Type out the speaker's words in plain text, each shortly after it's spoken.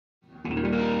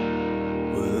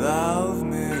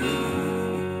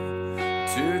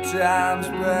times,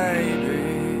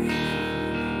 baby.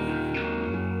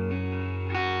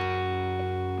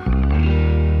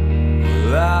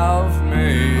 Love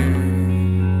me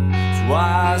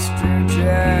twice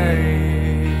today.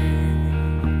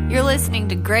 You're listening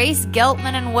to Grace,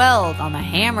 Geltman, and Weld on the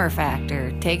Hammer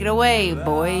Factor. Take it away,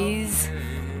 boys.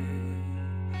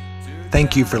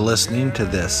 Thank you for listening to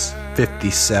this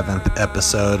 57th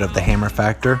episode of the Hammer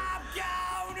Factor.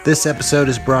 This episode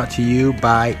is brought to you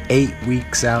by 8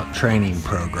 Weeks Out Training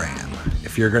Program.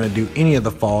 If you're going to do any of the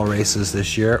fall races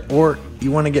this year, or you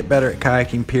want to get better at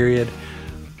kayaking, period,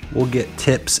 we'll get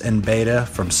tips and beta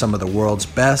from some of the world's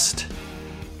best,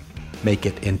 make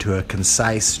it into a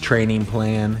concise training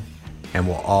plan, and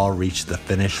we'll all reach the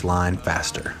finish line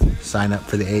faster. Sign up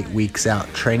for the 8 Weeks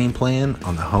Out training plan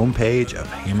on the homepage of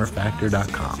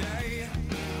hammerfactor.com.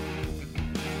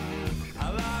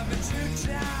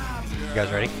 You guys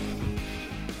ready?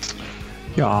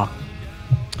 Yeah.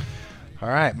 All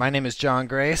right, my name is John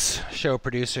Grace, show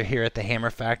producer here at the Hammer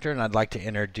Factor, and I'd like to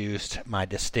introduce my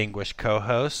distinguished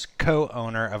co-host,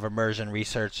 co-owner of Immersion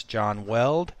Research, John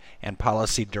Weld, and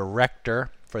policy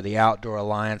director for the Outdoor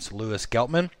Alliance, Louis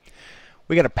Geltman.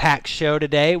 We got a packed show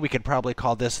today. We could probably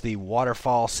call this the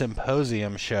Waterfall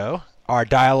Symposium show. Our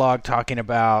dialogue talking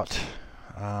about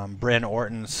Bryn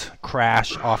Orton's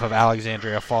crash off of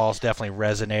Alexandria Falls definitely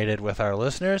resonated with our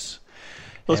listeners.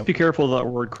 Let's be careful of that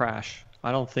word crash.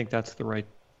 I don't think that's the right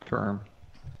term.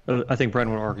 I think Bryn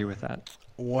would argue with that.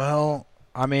 Well,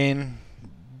 I mean,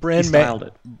 Bryn styled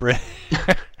it.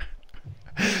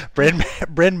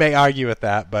 Bryn may argue with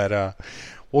that, but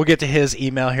we'll get to his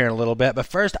email here in a little bit. But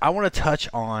first, I want to touch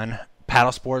on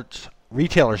Paddle Sports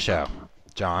Retailer Show.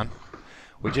 John,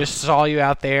 we just saw you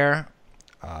out there.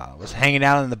 Was hanging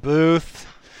out in the booth.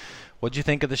 What'd you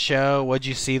think of the show? What'd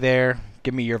you see there?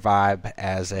 Give me your vibe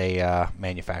as a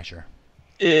manufacturer.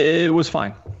 It was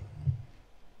fine.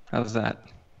 How's that?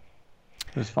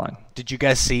 It was fine. Did you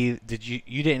guys see?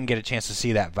 You didn't get a chance to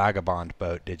see that Vagabond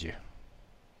boat, did you?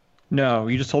 No,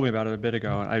 you just told me about it a bit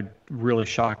ago, and I'm really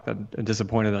shocked and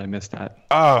disappointed that I missed that.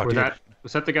 Oh,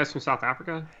 was that the guys from South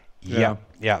Africa? Yeah,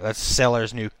 that's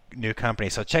Seller's new company.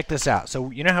 So check this out.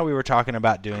 So you know how we were talking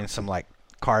about doing some like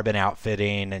carbon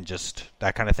outfitting and just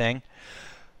that kind of thing?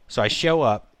 So I show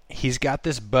up. He's got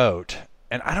this boat,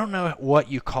 and I don't know what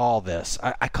you call this.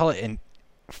 I call it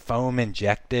foam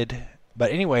injected.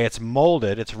 But anyway, it's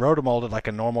molded. It's rotomolded like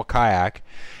a normal kayak.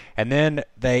 And then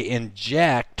they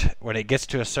inject, when it gets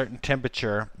to a certain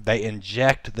temperature, they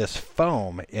inject this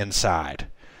foam inside.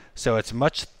 So it's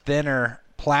much thinner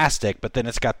plastic, but then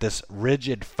it's got this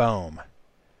rigid foam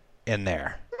in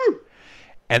there.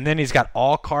 And then he's got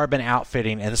all carbon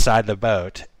outfitting inside the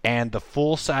boat, and the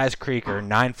full-size creeker,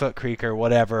 9-foot creeker,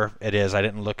 whatever it is. I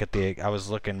didn't look at I was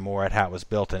looking more at how it was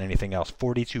built than anything else.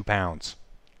 42 pounds.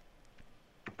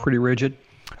 Pretty rigid.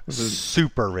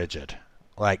 Super rigid.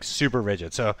 Like super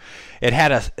rigid. So it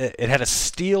had a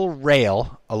steel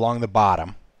rail along the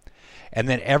bottom, and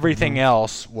then everything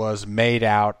else was made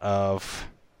out of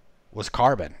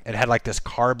carbon. It had like this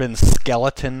carbon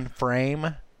skeleton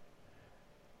frame.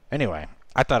 Anyway,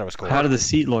 I thought it was cool. How did the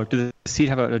seat look? Did the seat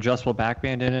have an adjustable back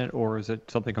band in it, or is it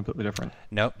something completely different?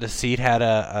 Nope, the seat had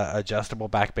a adjustable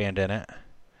back band in it.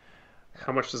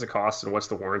 How much does it cost, and what's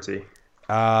the warranty?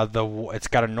 It's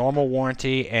got a normal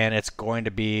warranty, and it's going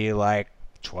to be like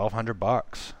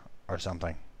 $1,200 or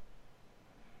something.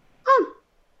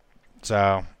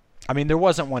 So, I mean, there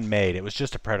wasn't one made. It was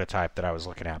just a prototype that I was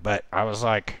looking at. But I was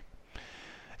like,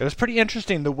 it was pretty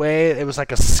interesting the way it was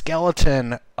like a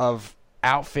skeleton of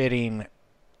outfitting,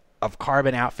 of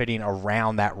carbon outfitting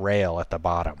around that rail at the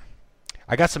bottom.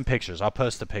 I got some pictures. I'll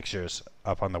post the pictures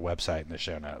up on the website in the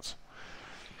show notes.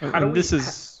 And this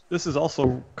is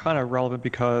also kind of relevant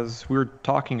because we were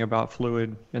talking about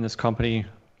fluid in this company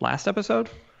last episode.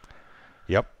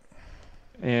 Yep.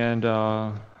 And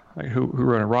who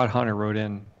wrote it? Rod Hunter wrote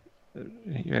in.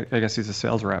 I guess he's a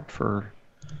sales rep for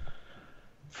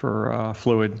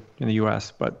Fluid in the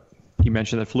U.S. But he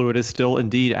mentioned that Fluid is still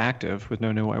indeed active with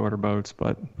no new whitewater boats,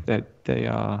 but that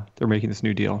they're making this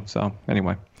new deal. So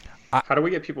anyway, how do we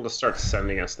get people to start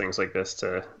sending us things like this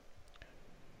to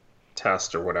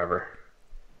test or whatever?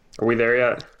 Are we there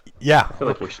yet? Yeah. I feel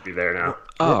like we should be there now.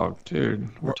 Oh, dude,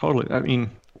 we're totally. I mean,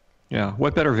 yeah.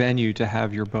 What better venue to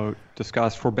have your boat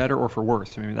discussed, for better or for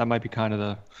worse? I mean, that might be kind of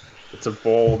the. It's a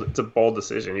bold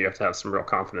decision. You have to have some real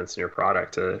confidence in your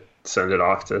product to send it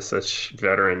off to such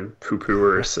veteran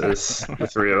poo-pooers as the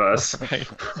three of us. Right.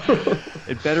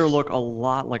 It better look a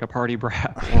lot like a party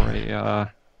brat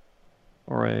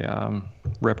or a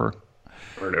ripper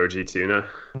Or an OG tuna.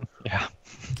 Yeah.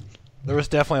 There was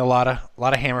definitely a lot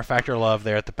of Hammer Factor love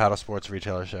there at the Paddle Sports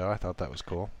Retailer Show. I thought that was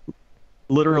cool.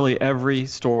 Literally every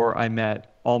store I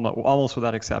met, almost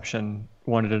without exception,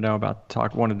 wanted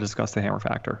to discuss the Hammer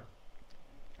Factor.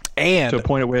 And to a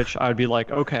point at which I would be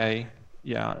like, okay,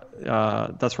 yeah,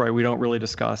 that's right. We don't really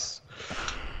discuss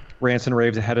rants and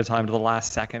raves ahead of time to the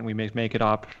last second. We make it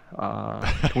up.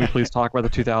 Can we please talk about the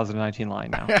 2019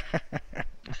 line now?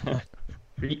 Are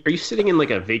you sitting in like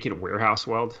a vacant warehouse,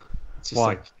 Weld? It's just Why?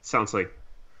 like it sounds like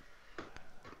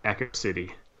Echo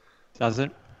City. Does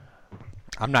it?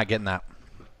 I'm not getting that.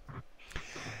 I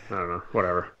don't know.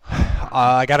 Whatever.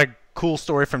 I got a cool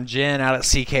story from Jen out at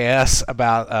CKS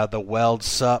about the Weld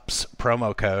Sups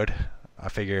promo code. I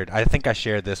think I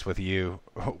shared this with you,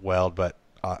 Weld, but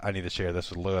I need to share this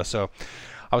with Lewis. So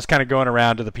I was kind of going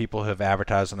around to the people who have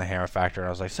advertised on the Hammer Factor, and I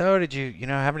was like, so did you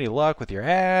have any luck with your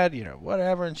ad,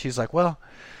 whatever? And she's like,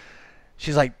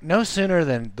 no sooner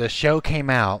than the show came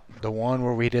out, the one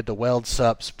where we did the Weld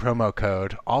Sups promo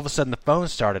code, all of a sudden the phone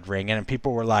started ringing, and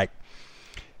people were like,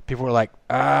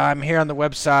 I'm here on the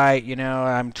website,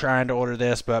 I'm trying to order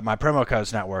this, but my promo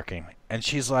code's not working. And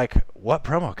she's like, what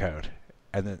promo code?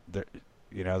 And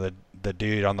the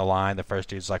dude on the line, the first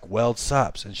dude's like, Weld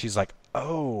Sups. And she's like,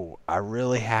 oh, I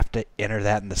really have to enter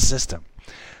that in the system.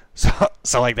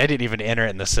 So like they didn't even enter it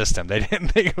in the system. They didn't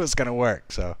think it was going to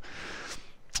work. So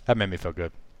that made me feel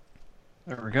good.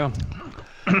 There we go.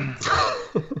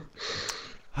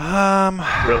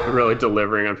 Really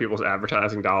delivering on people's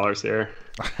advertising dollars here.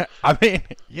 I mean,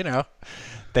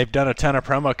 they've done a ton of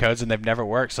promo codes and they've never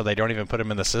worked, so they don't even put them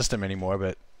in the system anymore,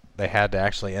 but they had to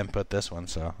actually input this one,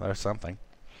 so there's something.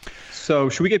 So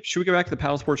should we get back to the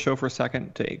Paddle Sports Show for a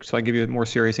second, so I give you a more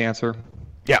serious answer?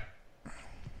 Yeah.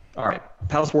 All right,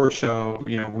 Paddle Sports Show.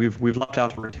 We've left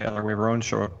out the retailer. We have our own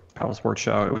show, Paddle Sports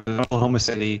Show. It was in Oklahoma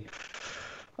City.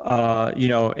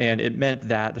 And it meant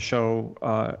that the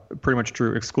show pretty much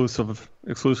drew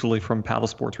exclusively from paddle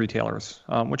sports retailers,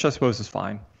 which I suppose is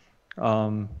fine.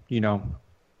 We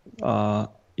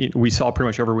saw pretty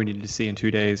much everything we needed to see in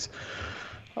 2 days.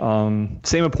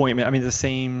 Same appointment. I mean, the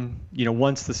same.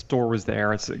 Once the store was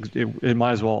there, it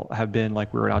might as well have been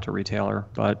like we were out to retailer,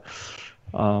 but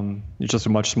it's just a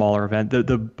much smaller event.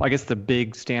 I guess the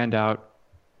big standout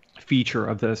feature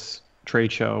of this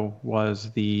trade show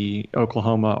was the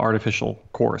Oklahoma artificial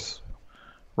course,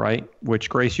 right? Which,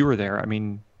 Grace, you were there. I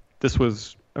mean, this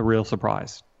was a real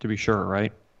surprise, to be sure,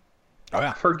 right? Oh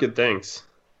yeah, I've heard good things.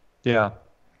 Yeah.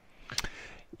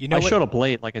 I showed up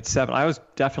late, like at 7. I was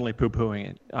definitely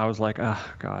poo-pooing it. I was like, oh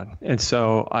god. And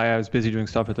so I was busy doing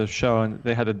stuff at the show, and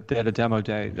they had a demo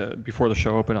day before the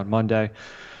show opened on Monday.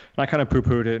 And I kind of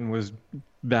poo-pooed it and was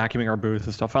vacuuming our booth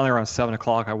and stuff. Finally, around 7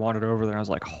 o'clock, I wandered over there. And I was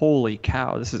like, holy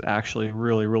cow, this is actually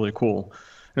really, really cool.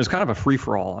 It was kind of a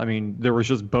free-for-all. I mean, there was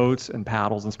just boats and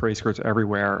paddles and spray skirts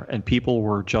everywhere, and people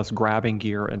were just grabbing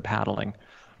gear and paddling.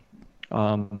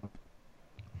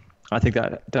 I think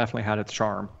that definitely had its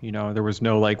charm. There was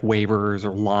no like waivers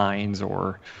or lines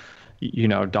or,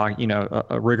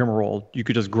 a rigmarole. You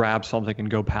could just grab something and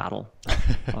go paddle.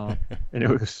 And it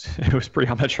was pretty.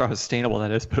 I'm not sure how sustainable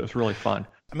that is, but it was really fun.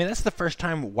 I mean, that's the first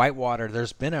time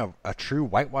there's been a true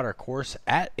whitewater course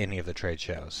at any of the trade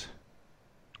shows.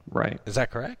 Right. Is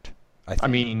that correct? I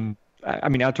mean,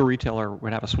 outdoor retailer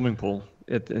would have a swimming pool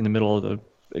in the middle of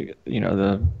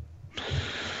the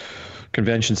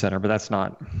convention center, but that's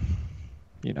not.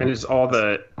 And is all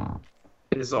the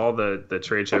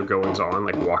trade show goings on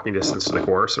like walking distance to the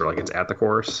course, or like it's at the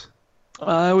course?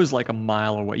 It was like a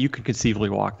mile away. You could conceivably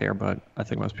walk there, but I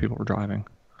think most people were driving.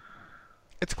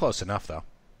 It's close enough, though.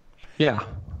 Yeah.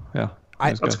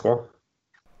 That's cool.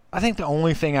 I think the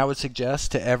only thing I would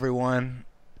suggest to everyone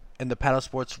in the paddle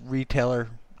sports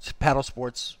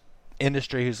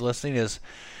industry who's listening is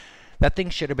that thing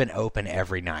should have been open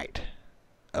every night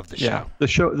of the show. Yeah, the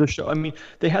show. I mean,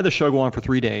 they had the show go on for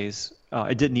 3 days.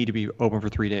 It didn't need to be open for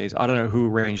 3 days. I don't know who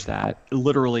arranged that.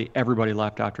 Literally everybody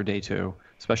left after day 2,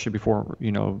 especially before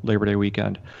Labor Day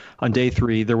weekend. On day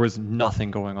 3, there was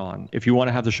nothing going on. If you want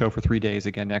to have the show for 3 days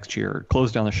again next year,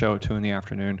 close down the show at 2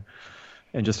 p.m.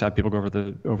 and just have people go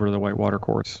over the whitewater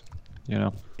course.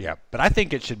 Yeah, but I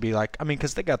think it should be like,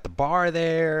 because they got the bar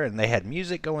there and they had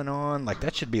music going on. Like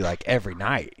that should be like every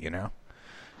night, And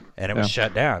it was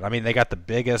shut down. I mean, they got the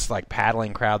biggest like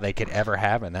paddling crowd they could ever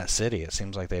have in that city. It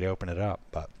seems like they'd open it up,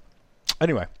 but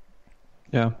anyway.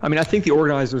 Yeah, I mean, I think the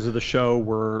organizers of the show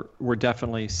were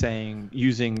definitely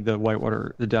using the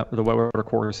whitewater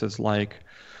course as like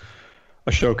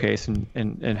a showcase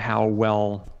and how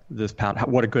well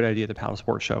what a good idea the paddle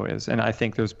sports show is. And I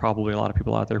think there's probably a lot of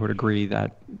people out there who would agree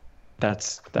that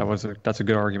that's a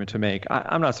good argument to make.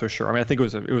 I'm not so sure. I mean, I think it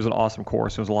was an awesome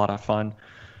course. It was a lot of fun.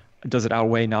 Does it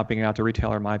outweigh not being out to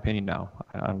retailer? In my opinion, no.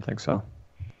 I don't think so.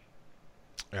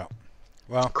 Yeah.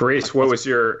 Well, Grace, what was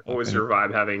your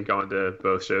vibe having gone to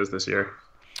both shows this year?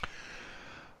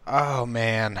 oh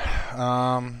man,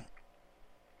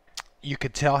 you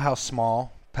could tell how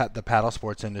small the paddle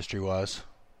sports industry was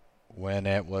when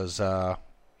it was.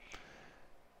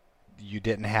 You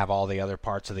didn't have all the other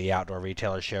parts of the outdoor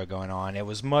retailer show going on. It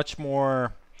was much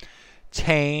more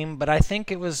tame, but I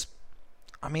think it was,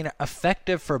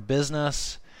 effective for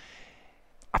business.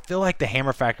 I feel like the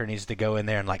Hammer Factor needs to go in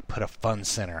there and like put a fun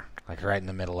center, like right in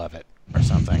the middle of it or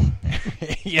something.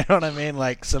 You know what I mean?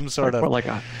 Like some sort of like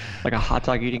a hot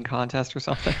dog eating contest or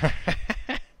something.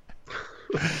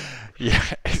 Yeah,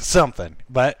 something.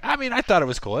 But I thought it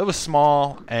was cool. It was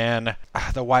small, and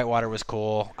the whitewater was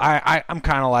cool. I'm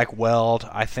kind of like Weld.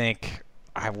 I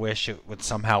wish it would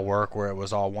somehow work where it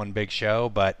was all one big show,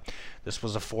 but this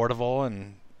was affordable,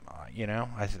 and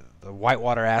the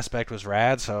whitewater aspect was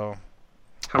rad. So,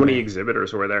 how many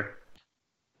exhibitors were there?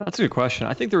 That's a good question.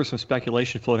 I think there was some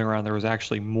speculation floating around. There was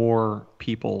actually more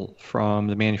people from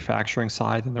the manufacturing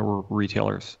side than there were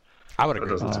retailers. I would agree.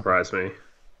 That doesn't surprise me.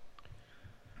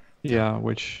 Yeah,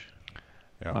 which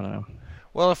Yeah. I don't know.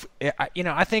 Well,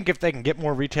 I think if they can get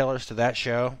more retailers to that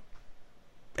show,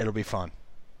 it'll be fun.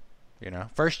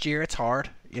 First year it's hard.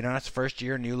 It's first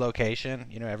year, new location.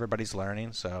 Everybody's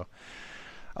learning. So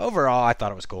overall, I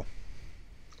thought it was cool.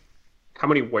 How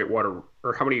many whitewater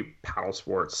or how many paddle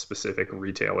sports specific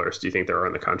retailers do you think there are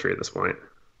in the country at this point?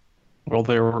 Well,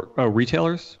 there were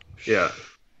retailers. Yeah.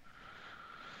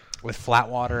 With flat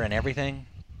water and everything.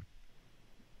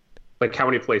 Like how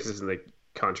many places in the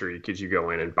country could you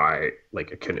go in and buy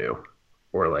like a canoe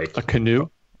or like A canoe?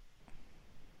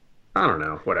 I don't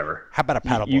know, whatever. How about a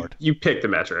paddleboard? You pick the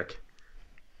metric.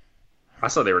 I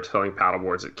saw they were selling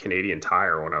paddleboards at Canadian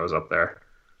Tire when I was up there.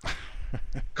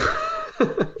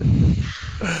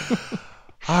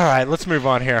 All right, let's move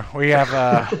on here. We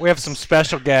have some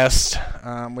special guests.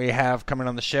 We have coming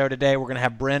on the show today. We're going to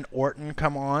have Brent Orton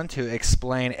come on to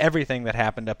explain everything that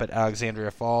happened up at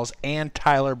Alexandria Falls, and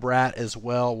Tyler Bratt as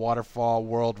well, waterfall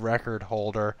world record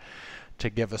holder, to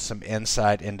give us some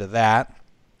insight into that.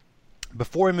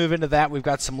 Before we move into that, we've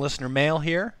got some listener mail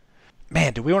here.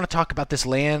 Man, do we want to talk about this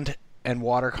Land and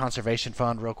Water Conservation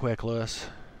Fund real quick, Lewis?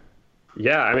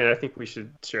 Yeah, I think we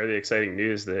should share the exciting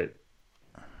news that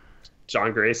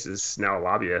John Grace is now a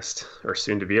lobbyist, or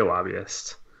soon to be a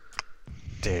lobbyist.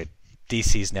 Dude,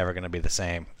 DC's never going to be the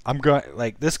same.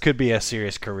 This could be a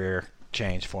serious career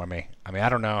change for me. I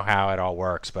don't know how it all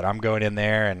works, but I'm going in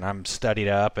there and I'm studied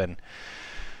up, and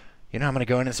I'm going to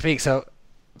go in and speak. So,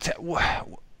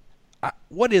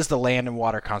 what is the Land and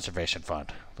Water Conservation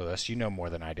Fund, Lewis? You know more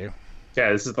than I do.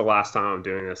 Yeah, this is the last time I'm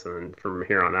doing this, and then from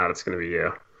here on out, it's going to be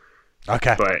you.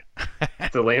 Okay. But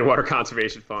the Land and Water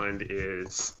Conservation Fund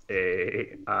is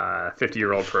a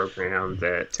 50-year-old program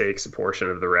that takes a portion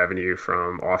of the revenue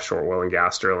from offshore oil and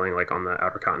gas drilling, like on the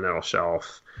Outer Continental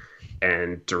Shelf,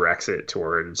 and directs it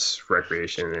towards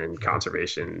recreation and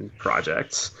conservation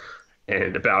projects.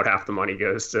 And about half the money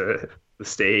goes to the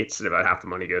states, and about half the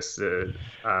money goes to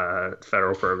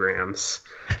federal programs.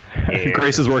 And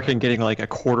Grace is working, getting like a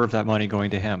quarter of that money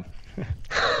going to him.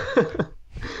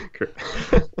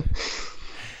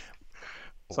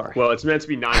 Sorry. Well, it's meant to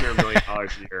be $900 million a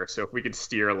year, so if we could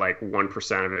steer like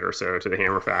 1% of it or so to the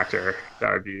Hammer Factor,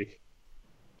 that would be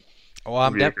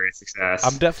a great success.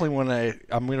 I'm definitely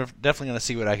gonna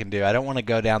see what I can do. I don't want to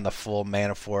go down the full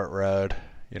Manafort road.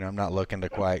 I'm not looking to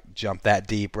quite jump that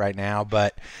deep right now,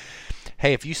 but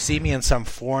hey, if you see me in some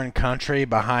foreign country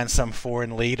behind some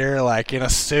foreign leader, like in a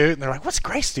suit, and they're like, "What's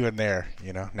Grace doing there?"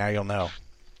 Now you'll know.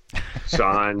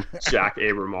 Sean, Jack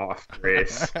Abramoff,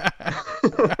 Grace.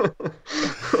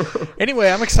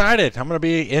 Anyway, I'm excited. I'm going to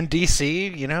be in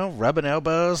D.C., rubbing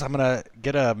elbows. I'm going to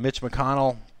get a Mitch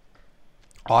McConnell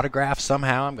autograph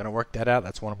somehow. I'm going to work that out.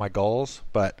 That's one of my goals.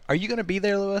 But are you going to be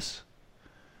there, Lewis?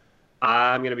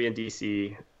 I'm going to be in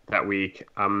D.C. that week.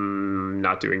 I'm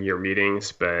not doing your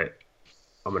meetings, but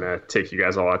I'm going to take you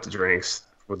guys all out to drinks.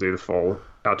 We'll do the full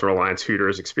Outdoor Alliance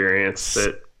Hooters experience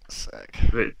that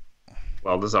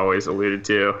Weld has always alluded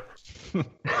to.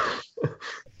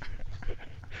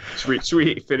 Should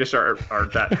we finish our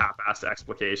that half-assed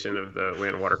explication of the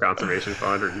Land and Water Conservation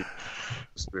Fund, or do you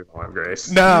just move on,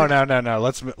 Grace? No.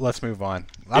 Let's move on.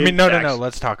 No.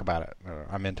 Let's talk about it.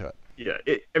 I'm into it. Yeah,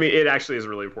 it actually is a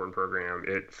really important program.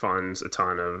 It funds a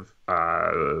ton of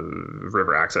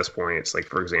river access points, like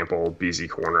for example, BZ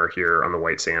Corner here on the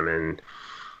White Salmon.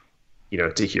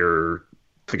 To hear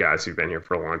the guys who've been here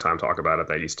for a long time talk about it.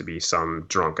 That used to be some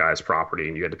drunk guy's property,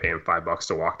 and you had to pay him $5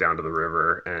 to walk down to the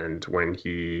river. And when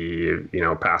he,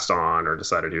 passed on or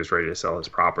decided he was ready to sell his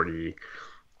property,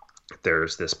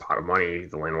 there's this pot of money,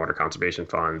 the Land and Water Conservation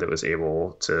Fund, that was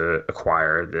able to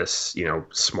acquire this,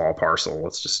 small parcel.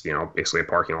 It's just, basically a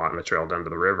parking lot and a trail down to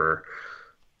the river.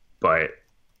 But,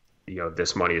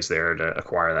 this money is there to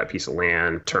acquire that piece of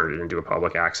land, turn it into a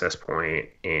public access point,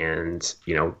 and,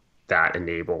 that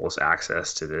enables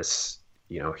access to this,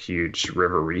 huge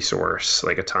river resource.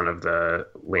 Like a ton of the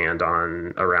land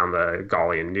around the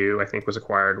Gauley and New, I think, was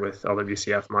acquired with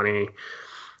LWCF money.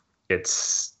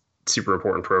 It's super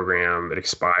important program. It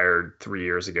expired 3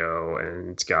 years ago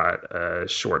and it's got a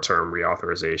short-term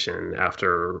reauthorization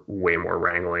after way more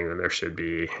wrangling than there should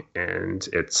be, and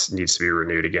it needs to be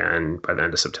renewed again by the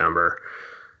end of September.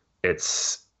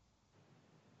 It's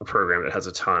a program that has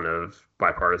a ton of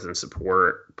bipartisan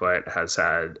support, but has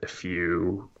had a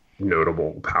few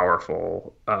notable,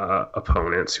 powerful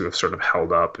opponents who have sort of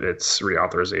held up its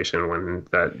reauthorization when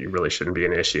that really shouldn't be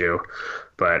an issue.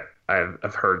 But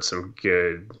I've heard some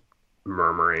good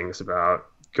murmurings about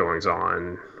goings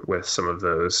on with some of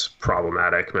those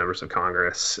problematic members of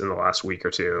Congress in the last week or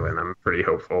two, and I'm pretty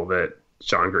hopeful that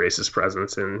John Grace's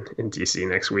presence in DC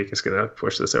next week is going to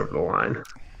push this over the line.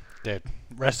 Dude,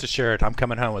 rest assured, I'm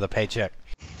coming home with a paycheck.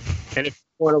 And if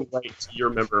you want to write to your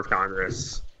member of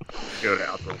Congress, go to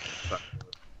Outdoor,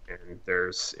 and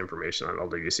there's information on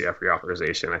LWCF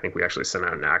reauthorization. I think we actually sent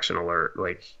out an action alert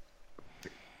like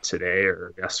today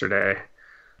or yesterday.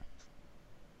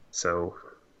 So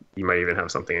you might even have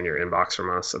something in your inbox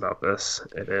from us about this.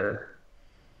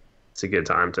 It's a good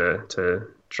time to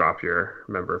drop your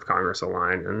member of Congress a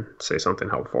line and say something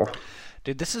helpful.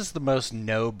 Dude, this is the most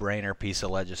no-brainer piece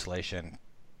of legislation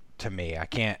to me. I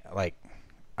can't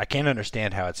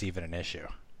understand how it's even an issue.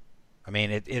 I mean,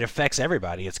 it affects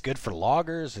everybody. It's good for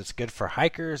loggers. It's good for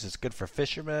hikers. It's good for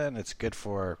fishermen.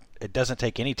 It doesn't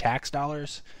take any tax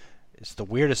dollars. It's the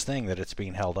weirdest thing that it's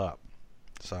being held up.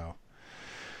 So,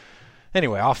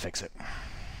 anyway, I'll fix it.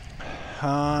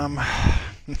 All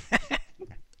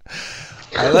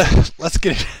right, let's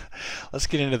get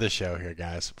into the show here,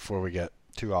 guys, before we get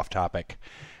too off topic.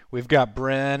 We've got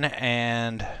Bryn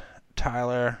and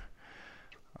Tyler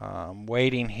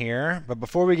waiting here. But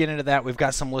before we get into that, we've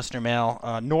got some listener mail.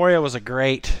 Noria was a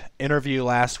great interview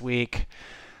last week.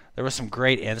 There was some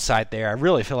great insight there. I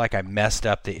really feel like I messed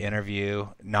up the interview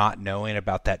not knowing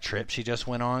about that trip she just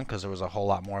went on, because there was a whole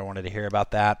lot more I wanted to hear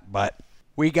about that. But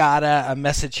we got a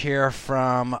message here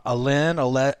from Alin.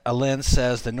 Alin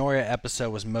says, the Noria episode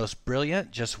was most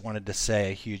brilliant. Just wanted to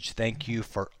say a huge thank you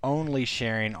for only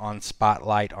sharing on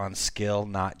Spotlight on skill,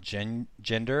 not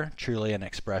gender. Truly an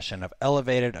expression of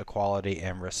elevated equality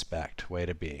and respect. Way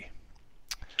to be.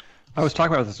 I was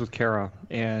talking about this with Kara,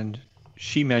 and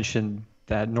she mentioned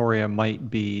that Noria might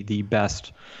be the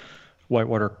best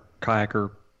whitewater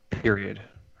kayaker, period,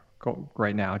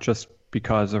 right now, just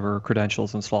because of her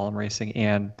credentials in slalom racing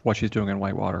and what she's doing in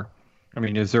whitewater. I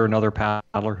mean, is there another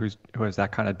paddler who has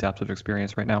that kind of depth of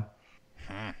experience right now?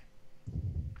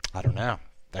 I don't know.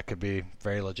 That could be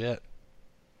very legit.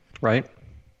 Right?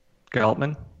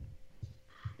 Geltman?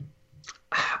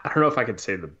 I don't know if I could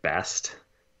say the best,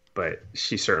 but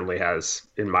she certainly has,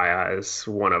 in my eyes,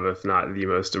 one of, if not the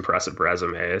most impressive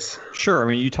resumes. Sure. I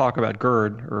mean, you talk about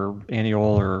Gerd or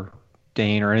Aniol or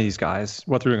Dane or any of these guys.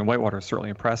 What they're doing in whitewater is certainly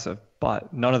impressive,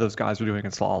 but none of those guys are doing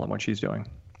in slalom what she's doing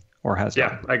or has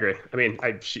done. Yeah, I agree. I mean,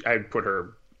 I'd put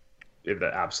her in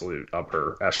the absolute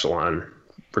upper echelon,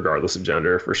 regardless of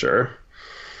gender, for sure.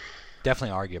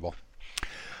 Definitely arguable.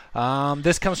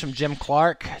 This comes from Jim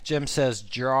Clark. Jim says,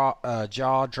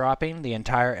 jaw-dropping. The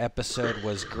entire episode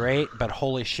was great, but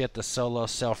holy shit, the solo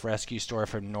self-rescue story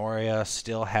from Noria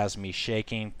still has me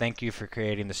shaking. Thank you for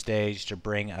creating the stage to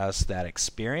bring us that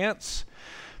experience.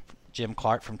 Jim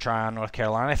Clark from Tryon, North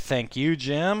Carolina. Thank you,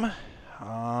 Jim.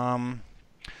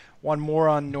 One more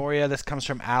on Noria. This comes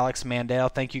from Alex Mandel.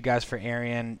 Thank you guys for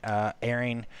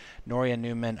airing Noria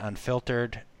Newman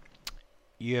Unfiltered.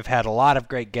 You have had a lot of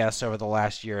great guests over the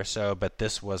last year or so, but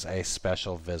this was a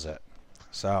special visit.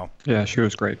 So yeah, she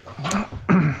was great.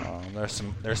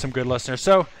 There's some good listeners.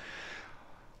 So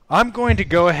I'm going to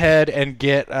go ahead and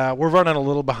get. We're running a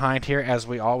little behind here, as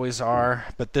we always are,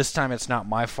 but this time it's not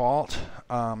my fault.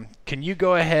 Can you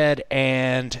go ahead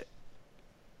and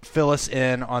fill us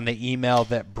in on the email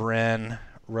that Bryn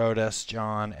wrote us,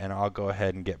 John, and I'll go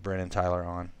ahead and get Bryn and Tyler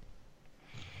on.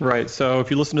 Right. So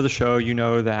if you listen to the show, you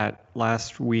know that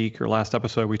last week or last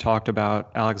episode we talked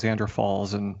about Alexandra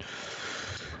Falls, and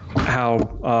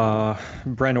how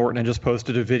Brent Norton had just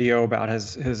posted a video about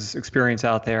his experience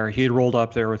out there. He had rolled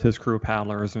up there with his crew of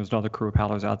paddlers, and there was another crew of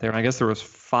paddlers out there. And I guess there was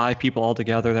 5 people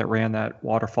altogether that ran that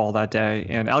waterfall that day.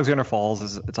 And Alexander Falls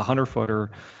it's a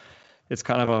 100-footer. It's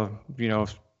kind of a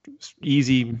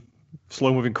easy,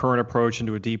 slow-moving current approach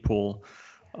into a deep pool.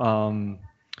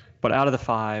 But out of the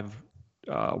 5,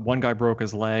 one guy broke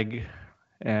his leg,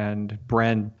 and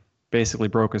Brent basically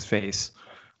broke his face.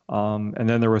 And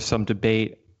then there was some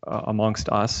debate amongst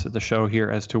us at the show here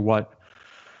as to what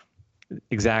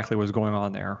exactly was going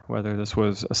on there, whether this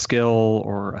was a skill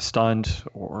or a stunt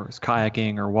or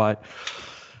kayaking or what.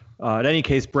 In any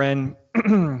case, Bren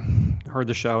heard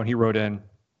the show and he wrote in,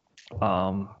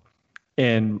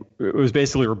 and it was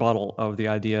basically a rebuttal of the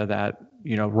idea that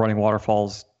running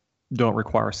waterfalls don't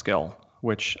require skill,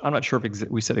 which I'm not sure if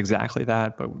we said exactly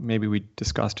that, but maybe we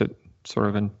discussed it sort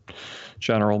of in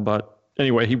general. But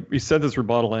anyway, he said this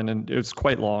rebuttal in, and it was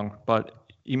quite long, but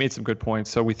he made some good points.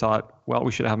 So we thought, well,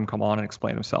 we should have him come on and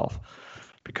explain himself.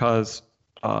 Because,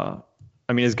 as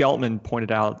Geltman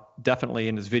pointed out, definitely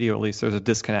in his video at least, there's a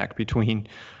disconnect between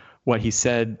what he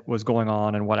said was going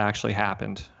on and what actually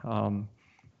happened.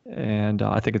 And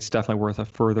I think it's definitely worth a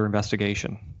further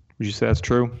investigation. Would you say that's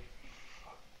true?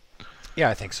 Yeah,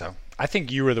 I think so. I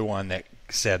think you were the one that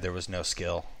said there was no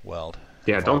skill, Weld.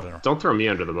 Yeah, don't throw me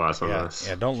under the bus on this.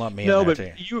 Yeah, don't lump me in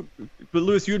there too. But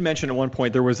Lewis, you had mentioned at one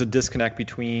point there was a disconnect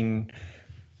between,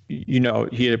 he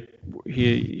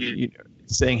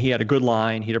saying he had a good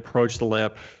line, he'd approached the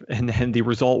lip, and then the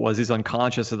result was he's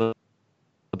unconscious at the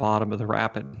bottom of the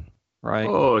rapid, right?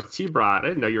 Oh, T-Brot, I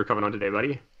didn't know you were coming on today,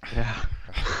 buddy. Yeah.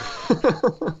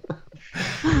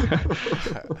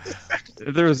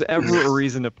 If there was ever a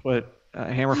reason to put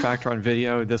Hammer Factor on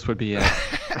video, this would be it.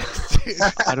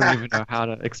 I don't even know how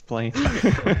to explain.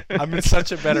 I'm in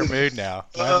such a better mood now.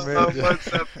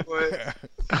 What's up, boy?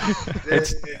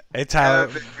 Hey,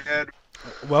 Tyler.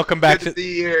 Welcome back Good to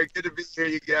be here. Good to be here,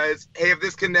 you guys. Hey, if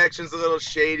this connection's a little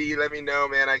shady, let me know,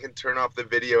 man. I can turn off the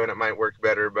video and it might work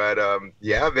better. But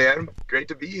yeah, man, great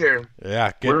to be here.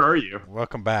 Yeah, good. Where are you?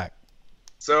 Welcome back.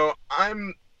 So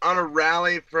I'm on a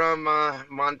rally from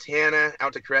Montana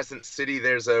out to Crescent City.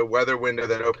 There's a weather window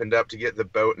that opened up to get the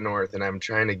boat north, and I'm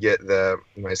trying to get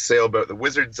my sailboat, the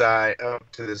Wizard's Eye,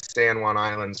 up to the San Juan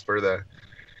Islands for the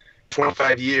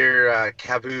 25-year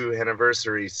Kavu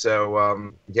anniversary.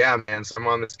 So yeah, man, so I'm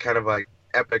on this kind of like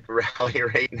epic rally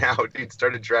right now. Dude,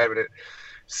 started driving at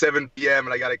 7 p.m.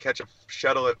 and I got to catch a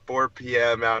shuttle at 4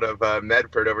 p.m. out of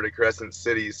Medford over to Crescent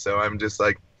City. So I'm just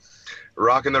like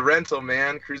rocking the rental,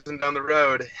 man, cruising down the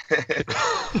road.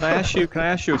 Can I ask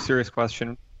you a serious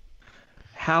question?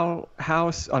 How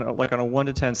on a 1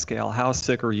 to 10 scale, how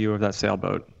sick are you of that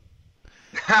sailboat?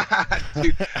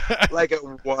 Dude, like a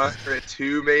 1 or a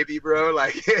 2 maybe, bro.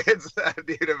 Like it's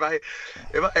dude, if I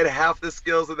had half the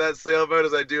skills of that sailboat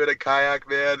as I do in a kayak,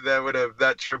 man,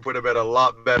 that trip would have been a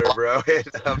lot better, bro.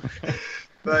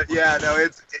 But yeah, no,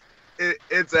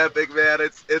 it's epic, man.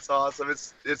 It's awesome.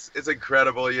 It's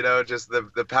incredible, just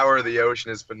the power of the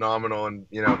ocean is phenomenal, and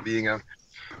being a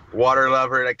water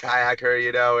lover and a kayaker,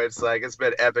 it's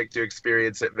been epic to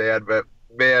experience it, man. But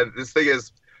man, this thing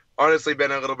has honestly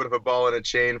been a little bit of a ball and a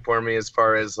chain for me as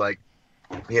far as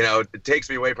it takes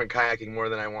me away from kayaking more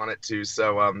than I want it to.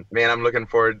 So man, I'm looking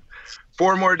forward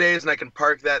 4 more days and I can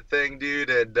park that thing, dude,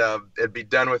 and be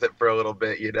done with it for a little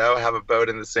bit, have a boat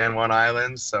in the San Juan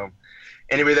Islands. So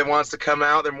anybody that wants to come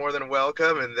out, they're more than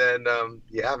welcome. And then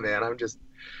yeah, man, I'm just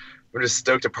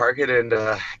stoked to park it and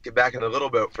get back in the little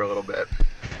boat for a little bit.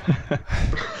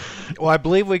 Well, I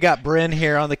believe we got Bryn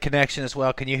here on the connection as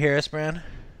well. Can you hear us, Bryn?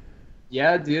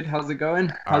 Yeah, dude. How's it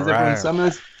going? How's All right. everyone's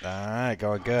summers? All right,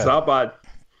 going good. What's up, bud?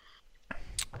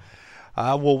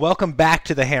 Well, welcome back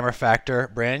to the Hammer Factor,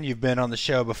 Bryn. You've been on the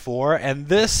show before, and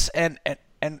this and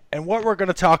what we're going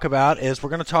to talk about is we're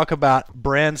going to talk about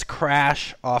Bryn's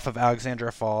crash off of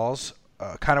Alexandra Falls,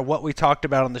 kind of what we talked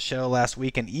about on the show last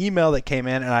week, an email that came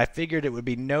in, and I figured it would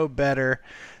be no better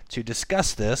to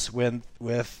discuss this with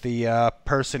the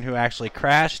person who actually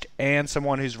crashed and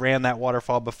someone who's ran that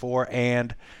waterfall before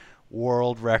and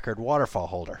world record waterfall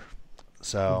holder.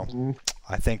 So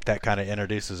I think that kind of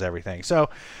introduces everything. So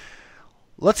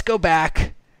let's go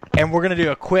back, and we're going to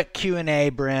do a quick Q&A,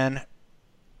 Bryn.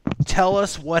 Tell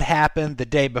us what happened the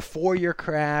day before your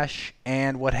crash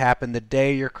and what happened the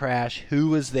day of your crash, who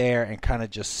was there, and kind of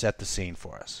just set the scene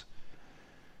for us.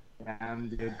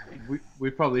 Dude,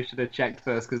 we probably should have checked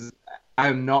first because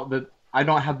I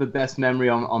don't have the best memory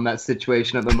on that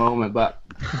situation at the moment, but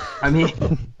I mean,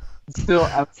 I'm still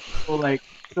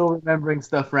remembering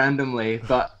stuff randomly.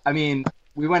 But I mean,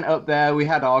 we went up there, we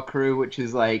had our crew, which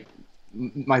is like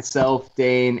myself,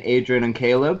 Dane, Adrian, and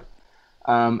Caleb.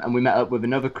 And we met up with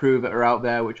another crew that are out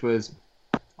there, which was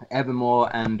Evan Moore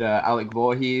and Alec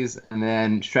Voorhees, and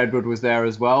then Shredwood was there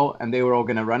as well, and they were all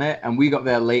going to run it. And we got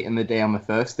there late in the day on the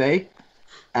first day,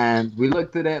 and we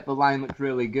looked at it. The line looked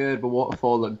really good. The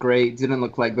waterfall looked great. Didn't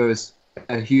look like there was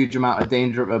a huge amount of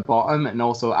danger at the bottom, and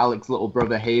also Alec's little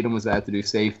brother Hayden was there to do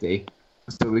safety.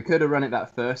 So we could have run it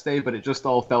that first day, but it just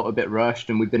all felt a bit rushed,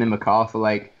 and we've been in the car for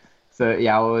like 30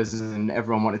 hours, and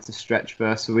everyone wanted to stretch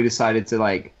first, so we decided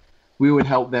to we would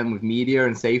help them with media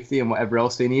and safety and whatever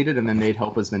else they needed, and then they'd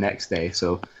help us the next day.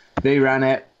 So they ran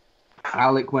it.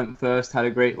 Alec went first, had a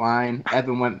great line.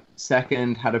 Evan went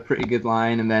second, had a pretty good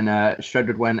line, and then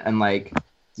Shredwood went, and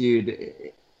dude,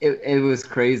 it was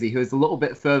crazy. He was a little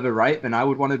bit further right than I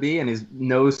would want to be, and his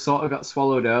nose sort of got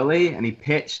swallowed early, and he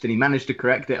pitched, and he managed to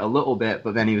correct it a little bit,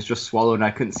 but then he was just swallowed, and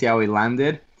I couldn't see how he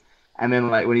landed. And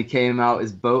then when he came out,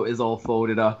 his boat is all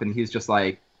folded up, and he's just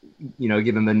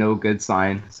giving the no good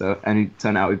sign. And it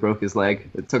turned out he broke his leg.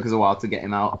 It took us a while to get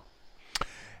him out.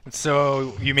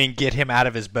 So you mean get him out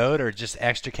of his boat, or just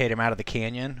extricate him out of the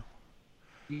canyon?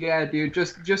 Yeah, dude,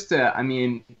 just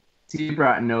to,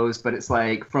 T-Brat knows, but it's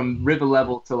from river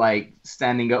level to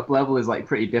standing up level is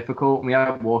pretty difficult. We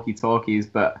have walkie-talkies,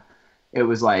 but it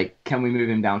was can we move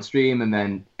him downstream? And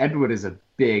then Edward is a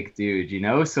big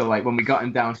dude, so when we got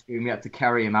him downstream, we had to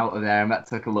carry him out of there, and that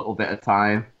took a little bit of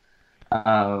time.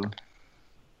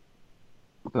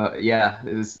 But yeah,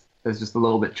 it was just a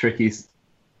little bit tricky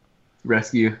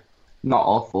rescue. Not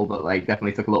awful, but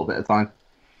definitely took a little bit of time.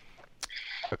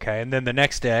 Okay, and then the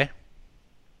next day,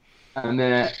 and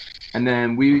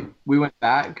then we went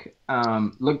back,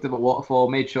 looked at the waterfall,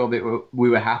 made sure that we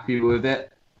were happy with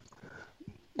it.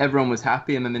 Everyone was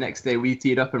happy, and then the next day we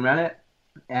teed up and ran it.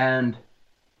 And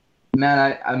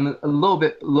man, I'm a little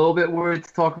bit worried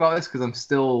to talk about this because I'm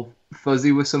still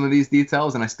fuzzy with some of these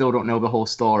details, and I still don't know the whole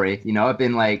story. I've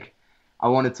been I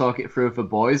want to talk it through with the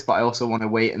boys, but I also want to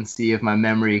wait and see if my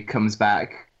memory comes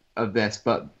back of this.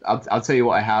 But I'll tell you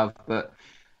what I have. But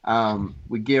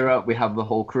we gear up, we have the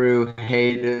whole crew.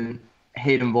 Hayden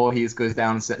Voorhees goes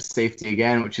down and sets safety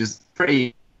again, which is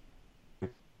pretty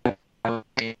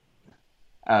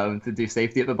to do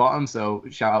safety at the bottom. So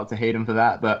shout out to Hayden for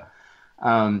that. But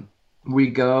we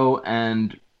go,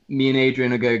 and me and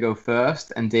Adrian are going to go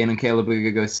first, and Dane and Caleb are going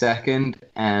to go second.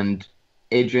 And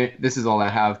Adrian, this is all I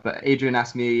have, but Adrian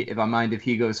asked me if I mind if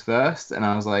he goes first, and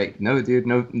I was like, no, dude,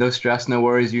 no stress, no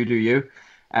worries, you do you.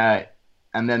 And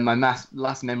then my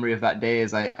last memory of that day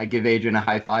is I give Adrian a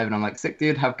high five, and I'm like, sick,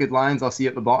 dude, have good lines, I'll see you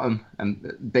at the bottom.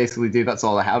 And basically, dude, that's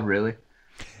all I have, really.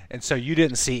 And so you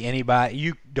didn't see anybody,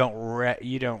 you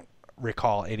don't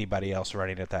recall anybody else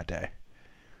running it that day?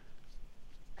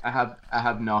 I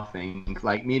have nothing.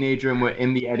 Me and Adrian were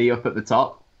in the eddy up at the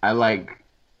top.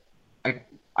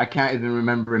 I can't even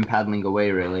remember him paddling away,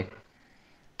 really.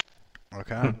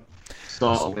 Okay.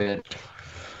 So weird.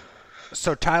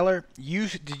 So Tyler,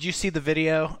 did you see the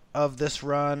video of this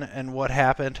run and what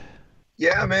happened?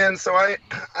 Yeah, man. So I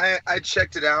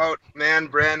checked it out, man.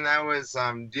 Brandon, that was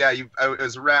it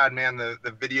was rad, man.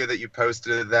 The video that you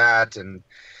posted of that, and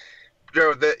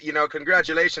bro,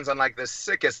 congratulations on the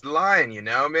sickest line,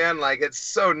 man. It's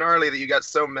so gnarly that you got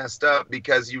so messed up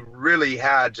because you really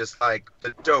had just the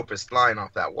dopest line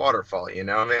off that waterfall,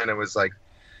 man. It was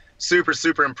super,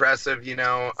 super impressive,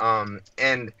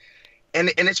 and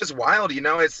it's just wild,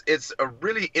 it's a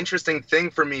really interesting thing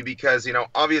for me because,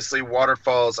 obviously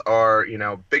waterfalls are,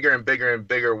 bigger and bigger and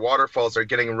bigger. Waterfalls are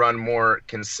getting run more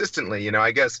consistently,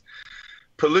 I guess.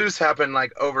 Palouse happened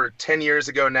over 10 years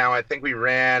ago now. I think we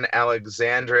ran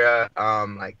Alexandria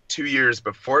 2 years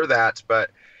before that. But,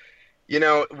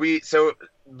 so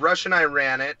Rush and I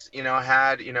ran it,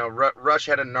 Rush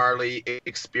had a gnarly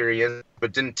experience,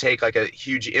 but didn't take a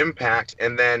huge impact.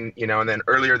 And then,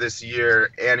 earlier this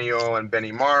year, Aniol and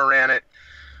Benny Marr ran it.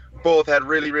 Both had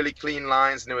really, really clean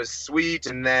lines, and it was sweet.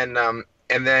 And then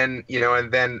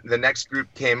the next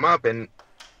group came up and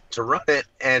to run it,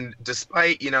 and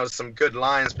despite some good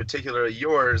lines, particularly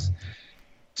yours,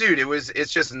 dude,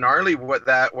 it's just gnarly what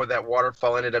that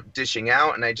waterfall ended up dishing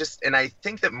out. And I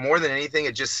think that more than anything,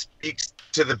 it just speaks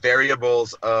to the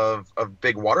variables of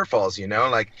big waterfalls. It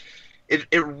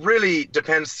really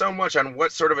depends so much on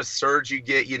what sort of a surge you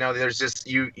get. There's just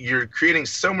you're creating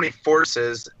so many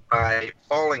forces by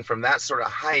falling from that sort of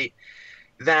height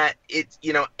that it,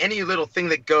 any little thing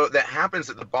that happens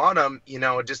at the bottom,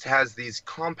 just has these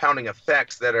compounding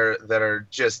effects that are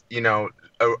just,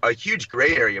 a huge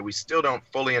gray area. We still don't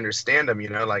fully understand them,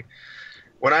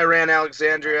 when I ran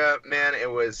Alexandria, man, it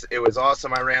was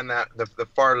awesome. I ran the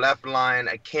far left line.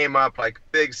 I came up like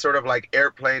big sort of like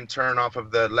airplane turn off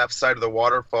of the left side of the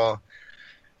waterfall,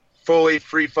 fully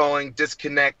free falling,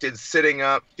 disconnected, sitting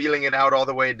up, feeling it out all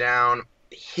the way down,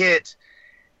 hit,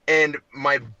 and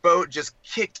my boat just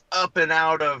kicked up and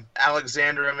out of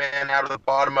Alexandria, man, out of the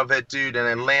bottom of it, dude, and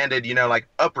I landed, like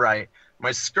upright.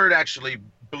 My skirt actually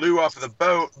blew off of the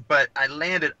boat, but I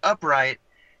landed upright.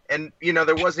 And,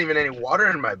 there wasn't even any water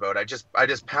in my boat. I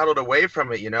just paddled away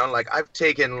from it, Like, I've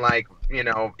taken, like,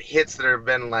 hits that have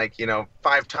been, like,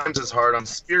 5 times as hard on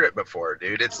Spirit before,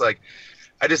 dude. It's like,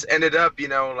 I just ended up,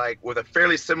 like, with a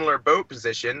fairly similar boat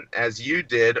position as you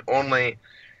did, only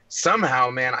somehow,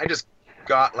 man, I just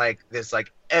got, like, this,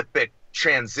 like, epic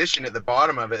transition at the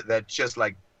bottom of it that just,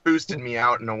 like, boosted me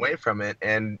out and away from it.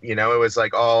 And, it was,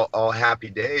 like, all happy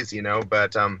days,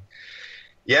 But,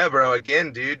 yeah, bro.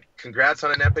 Again, dude, congrats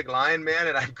on an epic line, man,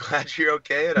 and I'm glad you're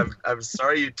okay. And I'm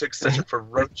sorry you took such a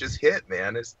ferocious hit,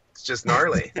 man. It's just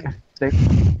gnarly.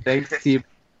 Thanks to you.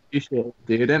 Appreciate it,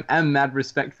 dude. And mad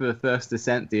respect for the first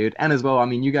descent, dude. And as well, I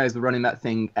mean, you guys were running that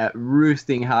thing at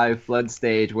roosting high flood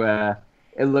stage where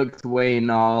it looked way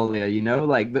gnarlier,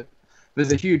 Like,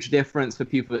 there's a huge difference for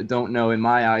people that don't know, in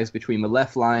my eyes, between the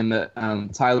left line that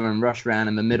Tyler and Rush ran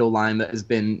and the middle line that has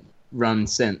been run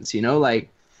since, Like,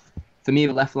 for me,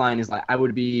 the left line is like, I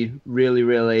would be way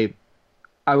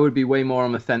more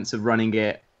on the fence of running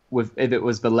it if it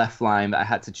was the left line that I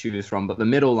had to choose from. But the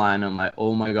middle line, I'm like,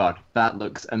 oh my God, that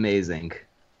looks amazing.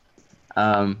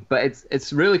 But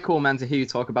it's really cool, man, to hear you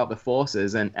talk about the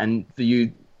forces and for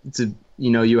you to,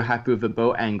 you were happy with the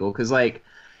boat angle. Because, like,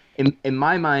 in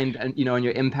my mind, and, on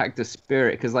your impact of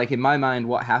Spirit, because, like, in my mind,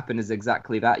 what happened is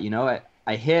exactly that,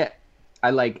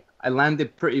 I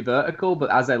landed pretty vertical,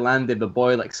 but as I landed, the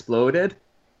boil exploded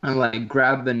and, like,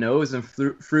 grabbed the nose and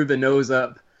threw the nose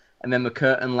up, and then the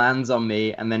curtain lands on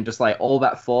me, and then just, like, all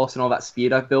that force and all that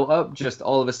speed I've built up, just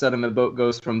all of a sudden the boat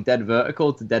goes from dead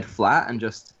vertical to dead flat, and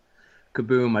just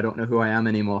kaboom, I don't know who I am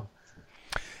anymore.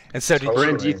 And so,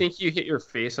 Brent, do you think you hit your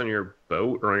face on your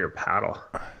boat or on your paddle?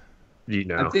 Do you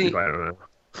know? I don't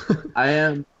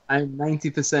know. I'm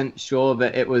 90% sure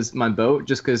that it was my boat,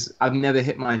 just because I've never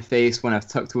hit my face when I've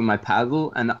tucked with my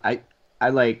paddle, and I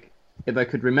like, if I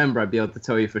could remember, I'd be able to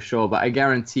tell you for sure. But I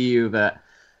guarantee you that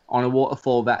on a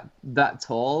waterfall that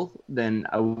tall, then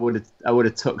I would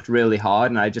have tucked really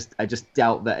hard, and I just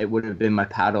doubt that it would have been my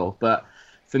paddle. But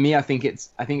for me, I think it's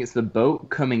the boat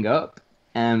coming up.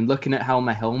 And looking at how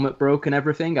my helmet broke and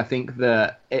everything, I think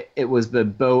that it was the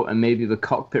boat and maybe the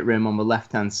cockpit rim on the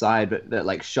left-hand side that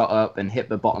like shot up and hit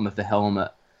the bottom of the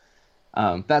helmet.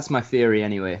 That's my theory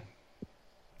anyway.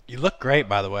 You look great,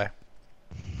 by the way.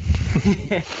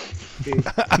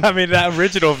 I mean, that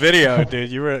original video,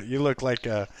 dude, you look like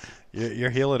you're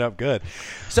healing up good.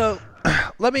 So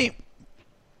let me...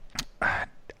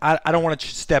 I don't want to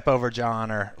step over John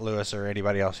or Lewis or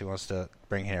anybody else who wants to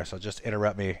bring here, so just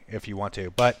interrupt me if you want to.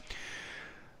 But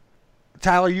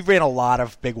Tyler, you've ran a lot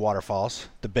of big waterfalls,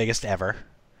 the biggest ever.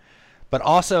 But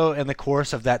also in the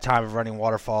course of that time of running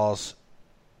waterfalls,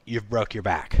 you've broke your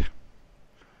back.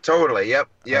 Totally. Yep.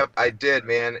 I did,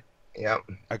 man. Yep.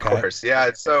 Okay. Of course.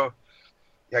 Yeah. So,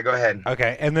 yeah. Go ahead.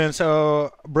 Okay. And then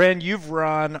so, Bryn, you've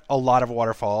run a lot of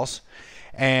waterfalls.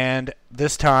 And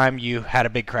this time you had a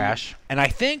big crash. And I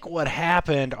think what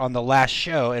happened on the last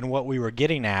show and what we were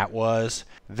getting at was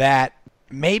that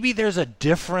maybe there's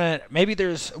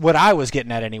what I was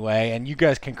getting at anyway, and you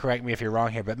guys can correct me if you're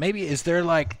wrong here, but maybe is there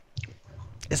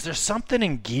something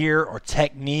in gear or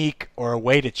technique or a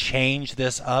way to change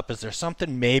this up? Is there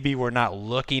something maybe we're not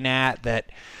looking at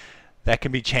that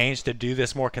can be changed to do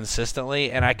this more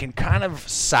consistently? And I can kind of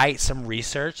cite some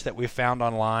research that we found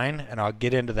online, and I'll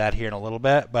get into that here in a little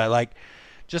bit. But, like,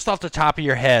 just off the top of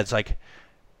your heads, like,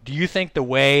 do you think the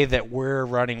way that we're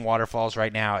running waterfalls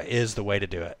right now is the way to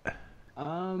do it?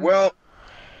 Well,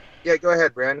 yeah, go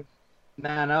ahead, Brandon.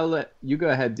 Man, I'll let you go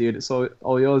ahead, dude. It's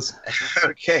all yours.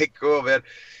 Okay, cool, man.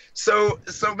 So,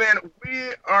 man,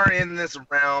 we are in this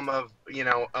realm of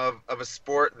a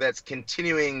sport that's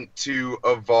continuing to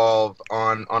evolve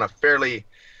on a fairly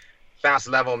fast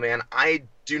level, man. I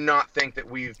do not think that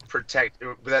we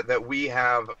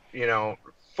have,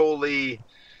 fully,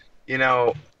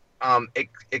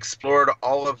 explored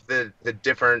all of the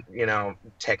different,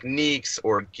 techniques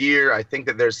or gear. I think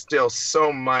that there's still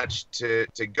so much to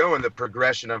go in the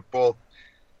progression of both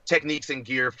techniques and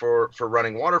gear for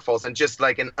running waterfalls, and just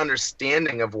like an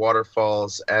understanding of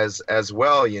waterfalls as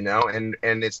well, and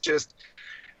it's just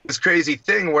this crazy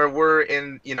thing where we're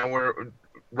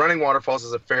running waterfalls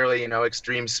is a fairly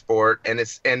extreme sport, and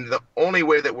the only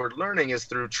way that we're learning is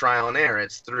through trial and error.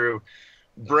 It's through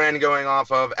Bren going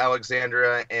off of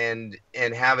Alexandra and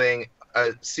having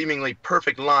a seemingly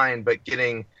perfect line, but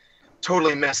getting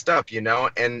totally messed up,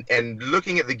 and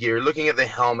looking at the gear, looking at the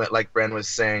helmet, like Bren was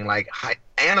saying, like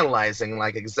analyzing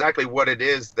like exactly what it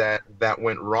is that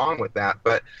went wrong with that.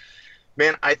 But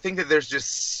man, I think that there's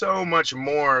just so much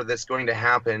more that's going to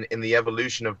happen in the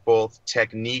evolution of both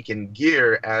technique and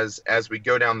gear as we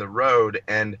go down the road.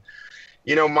 And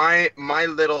my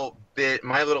little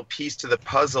piece to the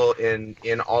puzzle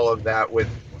in all of that with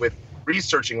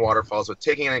researching waterfalls, with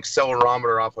taking an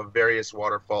accelerometer off of various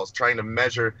waterfalls, trying to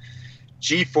measure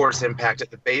G-force impact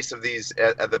at the base of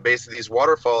these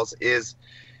waterfalls, is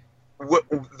what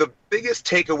the biggest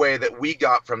takeaway that we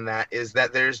got from that is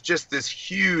that there's just this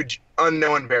huge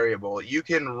unknown variable. You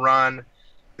can run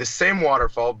the same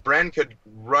waterfall. Bren could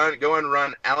go and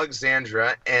run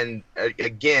Alexandra, and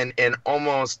again, and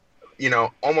almost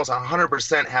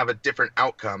 100% have a different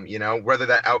outcome. Whether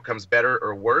that outcome's better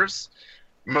or worse,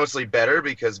 mostly better,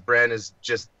 because Bren is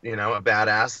just a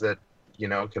badass that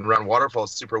can run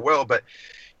waterfalls super well. But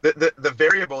the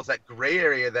variables, that gray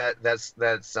area that's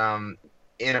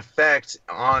in effect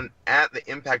at the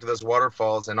impact of those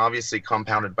waterfalls, and obviously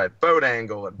compounded by boat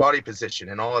angle and body position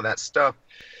and all of that stuff,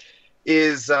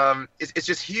 is it's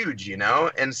just huge,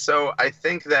 And so I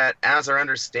think that as our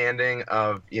understanding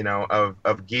of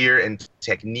gear and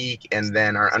technique, and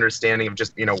then our understanding of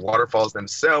just waterfalls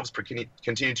themselves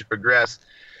continue to progress,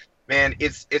 man,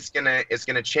 it's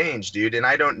gonna change, dude. And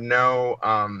I don't know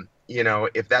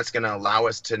if that's gonna allow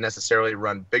us to necessarily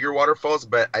run bigger waterfalls,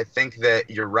 but I think that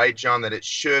you're right, John, that it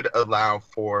should allow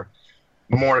for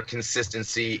more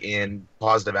consistency in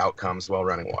positive outcomes while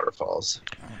running waterfalls.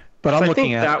 But I'm So I looking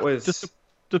think at that was- just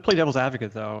to play devil's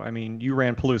advocate, though. I mean, you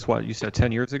ran Palouse, what you said,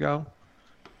 10 years ago?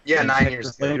 Yeah, And 9 10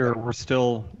 years later, ago. we're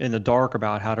still in the dark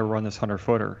about how to run this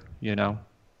 100-footer.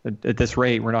 At this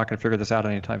rate, we're not going to figure this out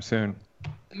anytime soon.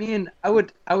 I mean, I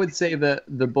would say that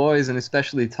the boys, and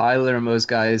especially Tyler and those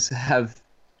guys, have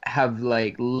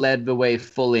like led the way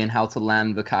fully in how to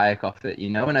land the kayak off it,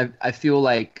 And I feel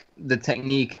like the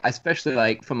technique, especially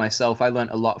like for myself, I learned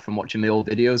a lot from watching the old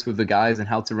videos with the guys and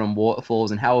how to run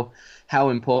waterfalls and how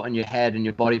important your head and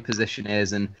your body position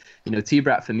is. And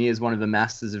T-Brat for me is one of the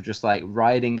masters of just like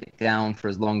riding it down for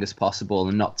as long as possible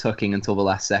and not tucking until the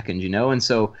last second, And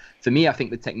so for me, I think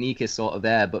the technique is sort of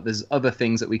there, but there's other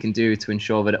things that we can do to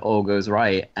ensure that it all goes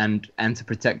right and to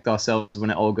protect ourselves when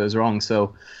it all goes wrong.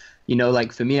 So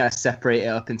like for me, I separate it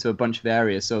up into a bunch of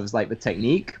areas. So it's like the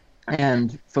technique,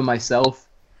 and for myself,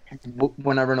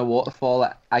 when I run a waterfall,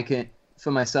 I can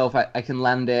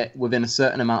land it within a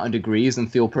certain amount of degrees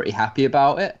and feel pretty happy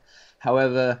about it.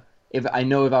 However, if I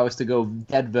was to go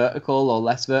dead vertical or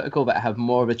less vertical, that I have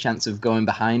more of a chance of going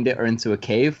behind it or into a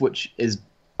cave, which is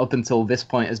up until this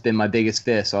point has been my biggest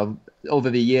fear. So over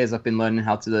the years, I've been learning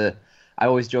how to. I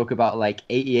always joke about like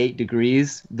 88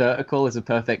 degrees vertical is a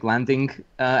perfect landing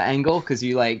angle, because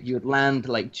you would land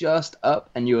like just up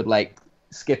and you would like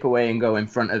skip away and go in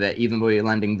front of it, even though you're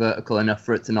landing vertical enough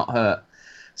for it to not hurt.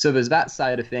 So there's that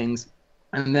side of things.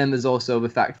 And then there's also the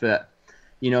fact that,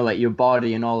 like your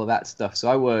body and all of that stuff. So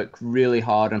I work really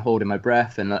hard on holding my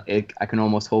breath, and I can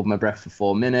almost hold my breath for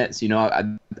 4 minutes.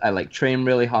 I like train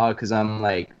really hard because I'm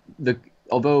like,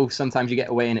 although sometimes you get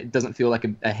away and it doesn't feel like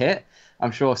a hit,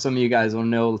 I'm sure some of you guys will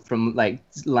know from like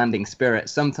landing Spirit,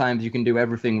 sometimes you can do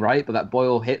everything right, but that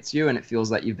boil hits you and it feels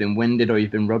like you've been winded or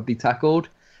you've been rugby tackled.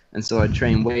 And so I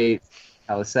train weights,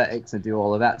 calisthenics, and do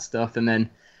all of that stuff. And then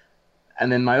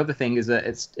my other thing is that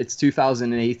it's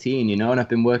 2018, and I've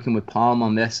been working with Palm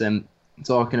on this and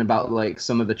talking about like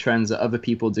some of the trends that other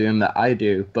people do and that I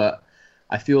do. But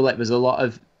I feel like there's a lot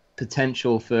of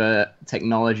potential for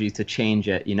technology to change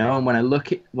it, And when I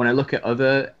look at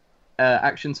other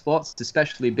action sports,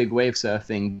 especially big wave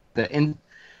surfing,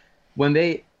 when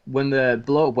the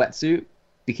blow-up wetsuit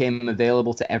became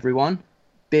available to everyone,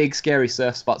 big scary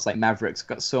surf spots like Mavericks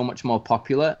got so much more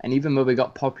popular. And even though they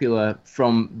got popular,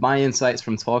 from my insights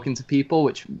from talking to people,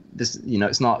 which this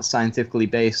it's not scientifically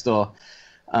based or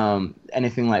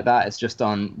anything like that, it's just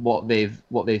on what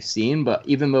they've seen. But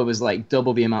even though there's like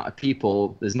double the amount of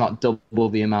people, there's not double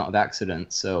the amount of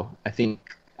accidents. So I think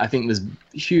there's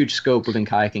huge scope within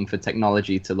kayaking for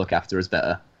technology to look after us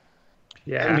better.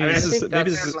 Yeah, I mean, I this is, think maybe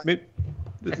that's- this is maybe,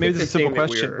 think maybe this is a the simple thing that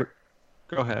question. we're-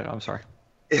 Go ahead. I'm sorry.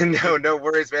 No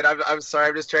worries, man. I'm sorry.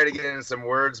 I'm just trying to get into some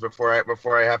words before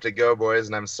I have to go, boys.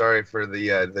 And I'm sorry for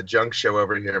the junk show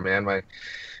over here, man.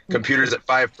 computer's at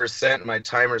 5%. My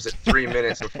timer's at 3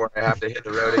 minutes before I have to hit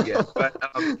the road again. But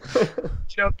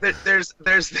there's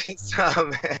this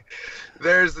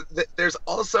there's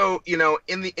also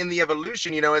in the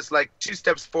evolution, it's like 2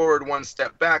 steps forward, 1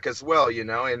 step back as well,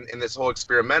 in this whole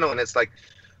experimental, and it's like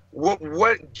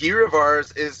what gear of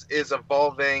ours is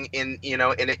evolving in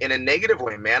a negative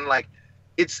way, man. Like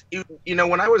it's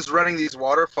when I was running these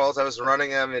waterfalls, I was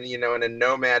running them in a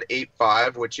Nomad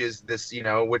 8.5, which is this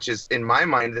which is in my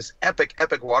mind this epic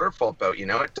waterfall boat.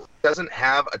 It doesn't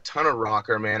have a ton of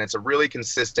rocker, man. It's a really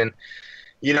consistent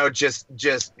just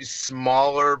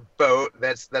smaller boat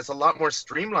that's a lot more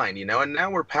streamlined, and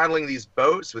now we're paddling these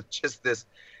boats with just this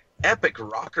epic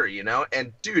rocker,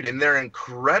 and dude, and they're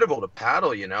incredible to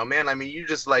paddle, man. I mean, you're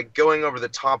just like going over the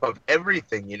top of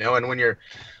everything, and when you're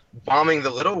bombing the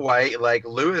little white like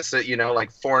Lewis at like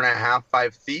 4.5,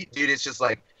 5 feet, dude, it's just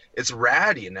like it's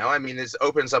rad, I mean, this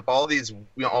opens up all these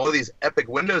all of these epic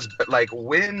windows. But like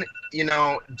when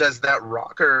does that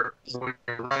rocker, when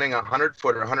you're running 100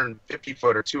 foot or 150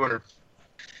 foot or 200,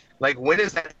 like when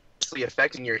is that actually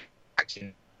affecting your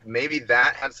action? Maybe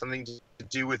that had something to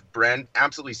do with Brent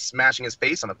absolutely smashing his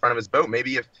face on the front of his boat.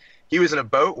 Maybe if he was in a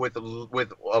boat with a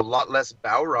lot less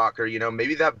bow rocker,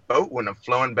 maybe that boat wouldn't have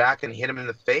flown back and hit him in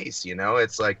the face.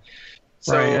 It's like,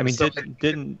 so, right. I mean,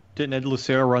 didn't Ed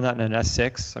Lucero run that in an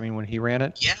S6? I mean, when he ran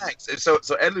it. Yeah. So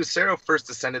Ed Lucero first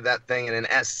descended that thing in an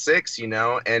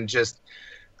S6, and just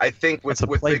I think with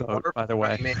big boat, by the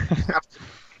way, man, you have to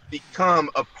become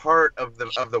a part of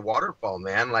the waterfall,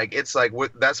 man. Like it's like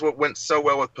that's what went so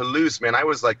well with Palouse, man. I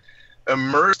was like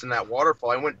immersed in that waterfall.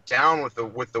 I went down with the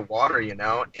water,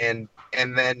 and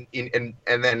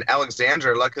then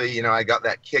Alexandra, luckily, I got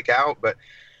that kick out. But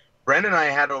Brendan and I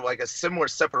had a similar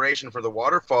separation for the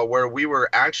waterfall where we were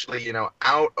actually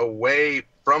out away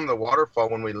from the waterfall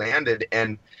when we landed,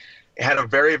 and had a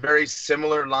very, very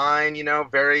similar line,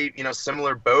 very,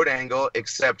 similar boat angle,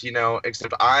 except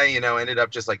I, ended up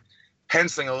just like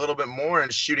penciling a little bit more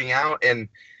and shooting out, and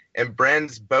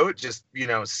Bren's boat just,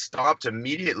 stopped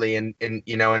immediately and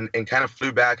kind of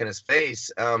flew back in his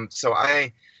face. So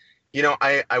I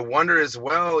wonder as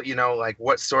well, like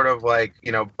what sort of like,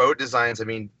 boat designs. I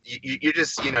mean, you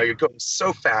just, you're going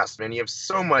so fast, man. You have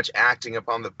so much acting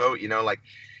upon the boat, like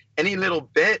any little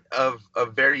bit of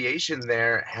variation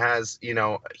there has,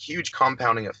 huge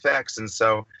compounding effects. And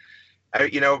so,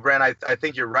 Brent, I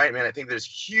think you're right, man. I think there's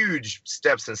huge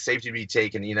steps in safety to be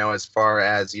taken, as far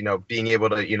as, being able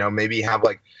to, maybe have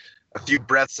like a few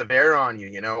breaths of air on you,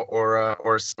 or an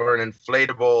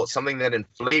inflatable, something that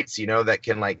inflates, that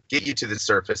can like get you to the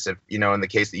surface if, in the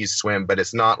case that you swim, but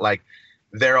it's not like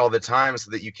there all the time so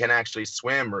that you can actually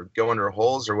swim or go under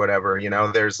holes or whatever.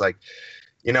 There's like,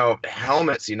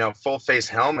 helmets, full face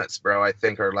helmets, bro, I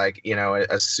think are like,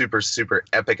 a super, super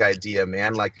epic idea,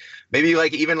 man. Like maybe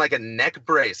like even like a neck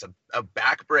brace, a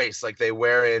back brace, like they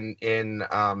wear in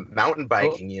mountain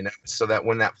biking, so that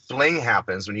when that fling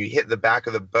happens, when you hit the back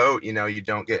of the boat, you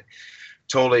don't get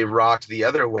totally rocked the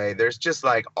other way. There's just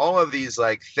like all of these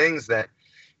like things that,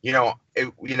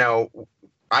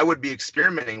 I would be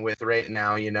experimenting with right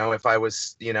now, if I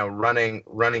was,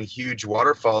 running huge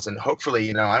waterfalls. And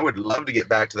hopefully, I would love to get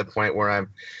back to the point where I'm,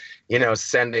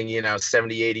 sending,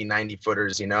 70, 80, 90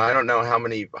 footers. I don't know how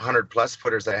many 100+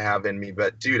 footers I have in me,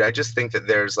 but dude, I just think that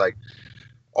there's like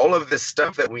all of this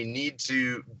stuff that we need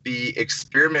to be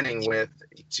experimenting with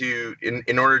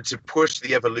in order to push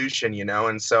the evolution,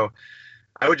 and so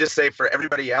I would just say for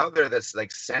everybody out there that's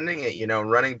like sending it,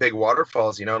 running big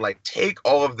waterfalls, like take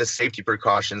all of the safety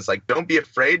precautions. Like don't be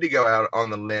afraid to go out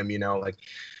on the limb, like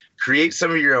create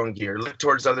some of your own gear, look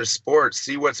towards other sports,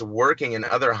 see what's working in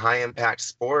other high impact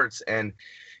sports, and,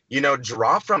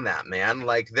 draw from that, man.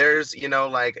 Like there's,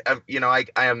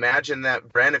 I imagine that,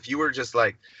 Brent, if you were just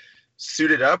like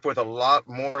suited up with a lot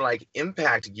more like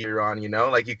impact gear on,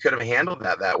 like you could have handled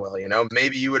that well,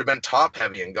 maybe you would have been top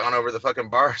heavy and gone over the fucking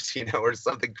bars, or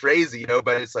something crazy,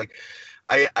 but it's like,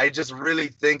 I just really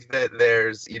think that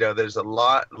there's a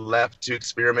lot left to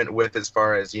experiment with as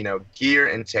far as, gear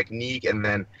and technique. And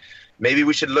then maybe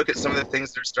we should look at some of the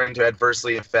things that are starting to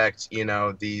adversely affect,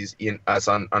 us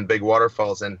on big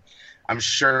waterfalls. And I'm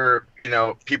sure,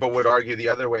 people would argue the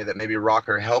other way that maybe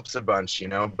rocker helps a bunch,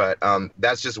 but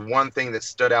that's just one thing that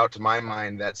stood out to my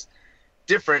mind that's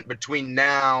different between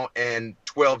now and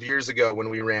 12 years ago when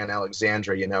we ran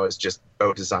Alexandra, is just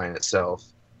boat design itself.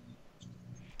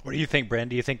 What do you think,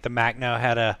 Brent? Do you think the Macno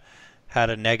had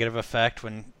a negative effect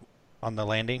on the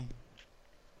landing?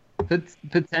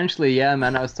 Potentially, yeah,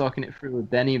 man. I was talking it through with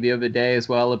Benny the other day as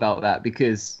well about that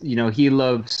because, he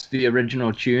loves the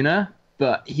original tuner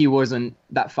but he wasn't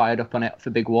that fired up on it for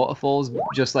big waterfalls.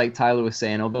 Just like Tyler was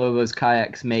saying, although those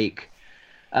kayaks make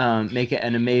it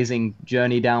an amazing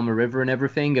journey down the river and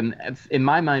everything, and in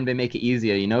my mind they make it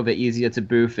easier. You know, they're easier to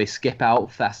boof. They skip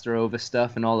out faster over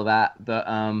stuff and all of that. But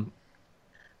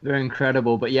they're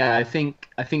incredible. But yeah, I think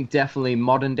definitely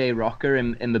modern day rocker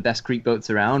in the best creek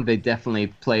boats around. They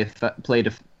definitely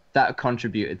that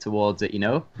contributed towards it. You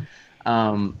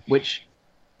know, which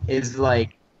is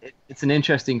like it's an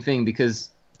interesting thing because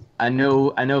I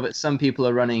know that some people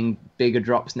are running bigger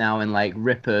drops now in like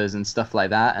rippers and stuff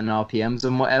like that and RPMs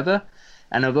and whatever.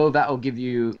 And although that will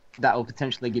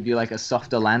potentially give you like a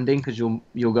softer landing because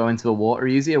you'll go into the water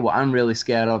easier, what I'm really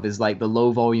scared of is like the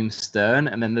low volume stern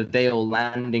and then the Dale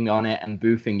landing on it and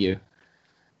boofing you.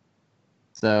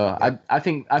 So yeah. I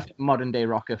think modern day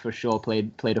rocker for sure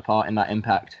played a part in that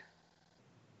impact.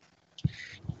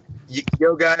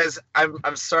 Yo guys,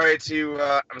 I'm sorry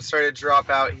to drop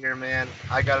out here, man.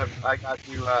 I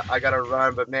gotta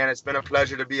run, but man, it's been a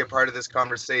pleasure to be a part of this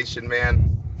conversation,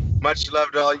 man. Much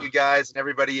love to all you guys and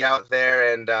everybody out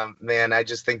there, and man, I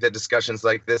just think that discussions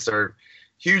like this are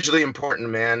hugely important,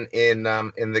 man, in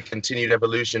the continued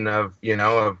evolution of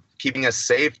keeping us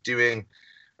safe doing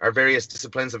our various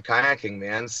disciplines of kayaking,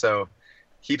 man. So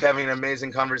keep having an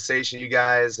amazing conversation, you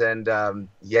guys, and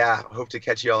yeah, hope to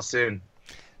catch you all soon.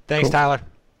 Thanks, cool. Tyler.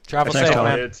 Travel safe,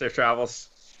 man. Safe travels.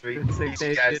 Thanks,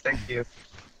 guys. Thank you.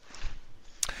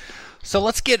 So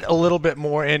let's get a little bit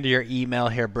more into your email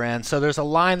here, Bren. So there's a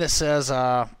line that says,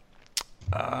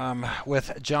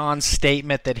 with John's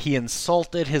statement that he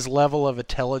insulted his level of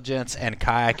intelligence and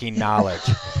kayaking knowledge.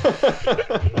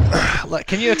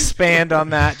 Can you expand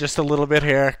on that just a little bit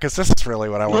here? Because this is really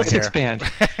what I want to hear. Let's expand.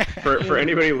 For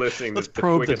anybody listening, the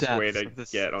quickest way to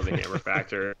this. get on the Hammer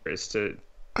Factor is to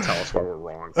tell us where we're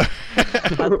wrong,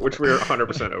 which we're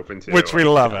 100% open to. Which we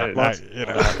love it.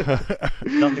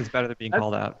 Nothing's better than being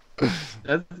called out.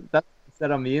 That's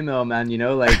said on the email, man. You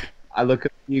know, like I look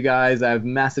at you guys, I have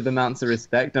massive amounts of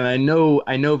respect, and I know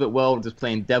that World was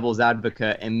playing devil's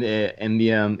advocate in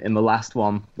the last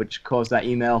one, which caused that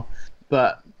email.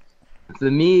 But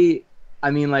for me, I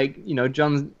mean, like, you know,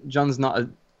 John's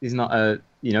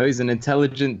he's an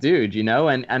intelligent dude, you know,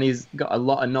 and he's got a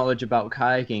lot of knowledge about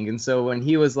kayaking. And so when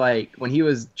he was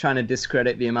trying to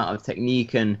discredit the amount of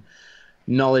technique and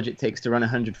knowledge it takes to run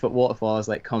 100-foot waterfall, I was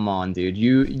like, come on, dude,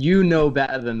 you know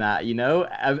better than that, you know?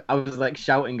 I was like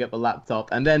shouting at the laptop.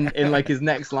 And then in like his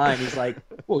next line, he's like,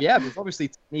 well, yeah, there's obviously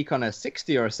technique on a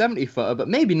 60 or a 70-footer, but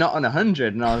maybe not on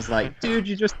 100. And I was like, dude,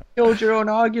 you just killed your own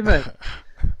argument.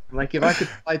 I'm like, if I could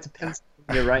fly to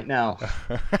Pennsylvania right now.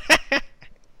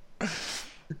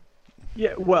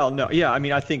 Yeah, well, no, yeah, I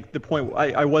mean, I think the point,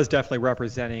 I was definitely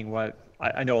representing what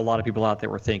I know a lot of people out there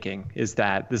were thinking, is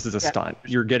that this is a stunt.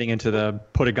 You're getting into the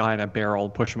put a guy in a barrel,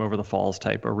 push him over the falls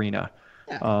type arena.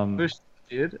 Yeah,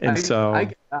 dude. And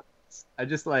I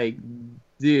just like,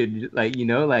 dude, like, you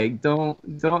know, like, don't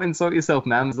insult yourself,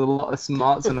 man. There's a lot of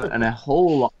smarts and a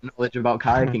whole lot of knowledge about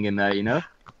kayaking in there, you know?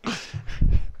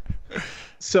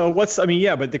 So but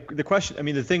the question, I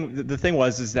mean, the thing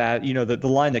was that, you know, the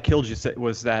line that killed you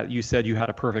was that you said you had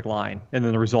a perfect line, and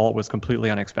then the result was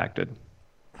completely unexpected.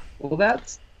 Well,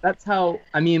 that's how,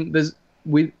 I mean,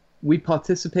 we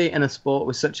participate in a sport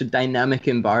with such a dynamic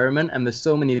environment, and there's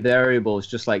so many variables,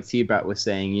 just like T-Brat was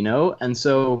saying, you know? And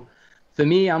so for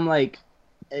me, I'm like,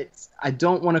 I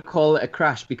don't want to call it a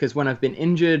crash, because when I've been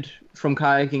injured from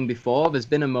kayaking before, there's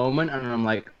been a moment and I'm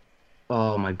like,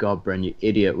 oh my God, Bren, you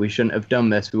idiot. We shouldn't have done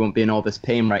this. We won't be in all this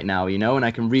pain right now, you know? And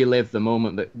I can relive the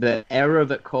moment, the error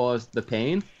that caused the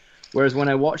pain. Whereas when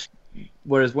I watched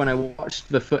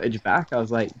the footage back, I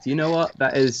was like, do you know what?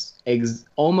 That is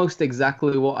almost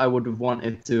exactly what I would have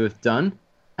wanted to have done.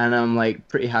 And I'm like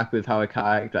pretty happy with how I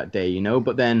kayaked that day, you know?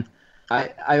 But then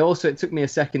I also, it took me a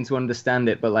second to understand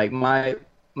it, but like my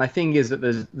thing is that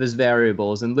there's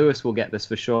variables, and Lewis will get this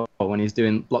for sure when he's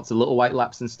doing lots of little white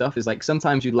laps and stuff, is like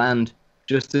sometimes you land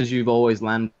just as you've always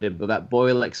landed, but that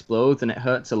boil explodes and it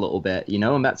hurts a little bit, you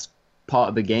know, and that's part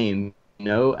of the game, you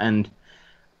know. And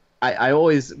I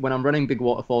always, when I'm running big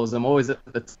waterfalls, I'm always at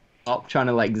the top trying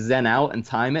to like zen out and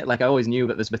time it. Like I always knew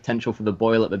that there's potential for the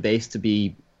boil at the base to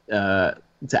be to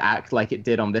act like it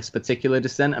did on this particular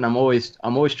descent, and I'm always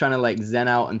trying to like zen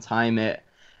out and time it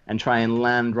and try and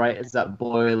land right as that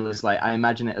boil is, like, I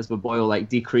imagine it as the boil like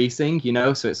decreasing, you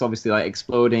know, so it's obviously like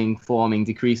exploding, forming,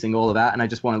 decreasing, all of that, and I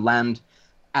just want to land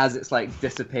as it's like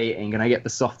dissipating and I get the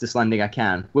softest landing I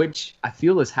can, which I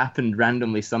feel has happened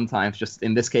randomly sometimes. Just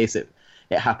in this case, it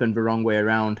happened the wrong way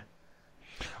around.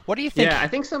 What do you think? Yeah, I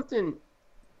think something.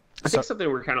 I think something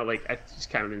we're kind of like, I've just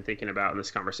kind of been thinking about in this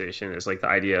conversation is like the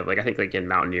idea of like, I think like in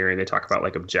mountaineering, they talk about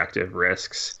like objective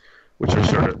risks, which are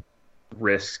sort of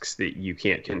risks that you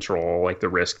can't control, like the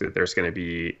risk that there's going to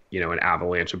be, an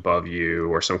avalanche above you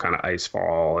or some kind of ice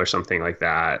fall or something like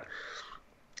that.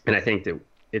 And I think that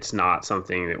it's not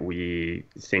something that we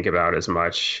think about as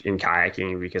much in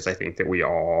kayaking, because I think that we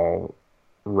all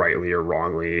rightly or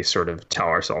wrongly sort of tell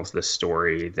ourselves this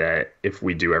story that if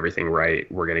we do everything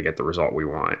right, we're going to get the result we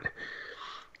want.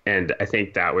 And I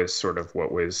think that was sort of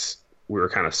we were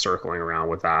kind of circling around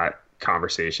with that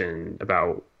conversation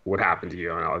about what happened to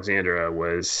you on Alexandra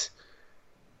was,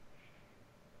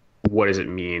 what does it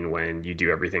mean when you do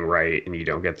everything right and you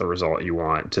don't get the result you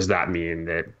want? Does that mean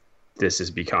that this has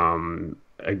become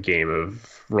a game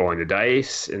of rolling the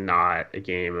dice and not a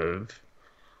game of,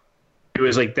 it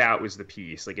was like, that was the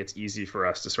piece. Like, it's easy for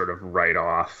us to sort of write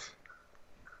off,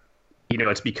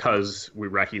 it's because we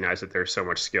recognize that there's so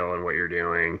much skill in what you're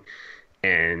doing.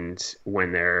 And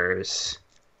when there's,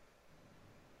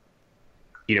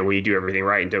 when you do everything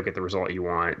right and don't get the result you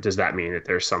want, does that mean that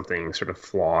there's something sort of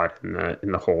flawed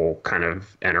in the whole kind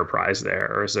of enterprise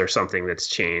there? Or is there something that's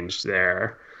changed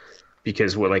there?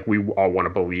 Because what we all want to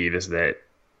believe is that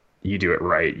you do it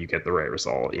right, you get the right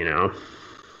result,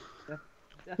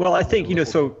 Well, I think,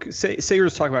 so say you're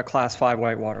just talking about class 5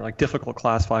 whitewater, like difficult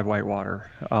class 5 whitewater,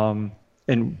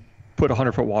 and put a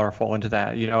 100-foot waterfall into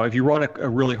that. If you run a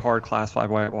really hard class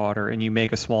 5 whitewater and you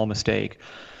make a small mistake,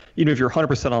 if you're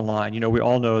 100% online, we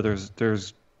all know there's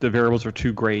the variables are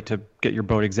too great to get your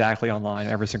boat exactly online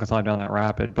every single time down that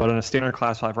rapid. But in a standard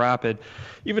class 5 rapid,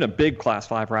 even a big class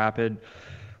 5 rapid,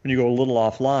 when you go a little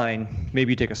offline,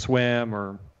 maybe you take a swim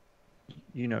or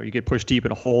you get pushed deep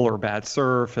in a hole or a bad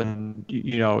surf, and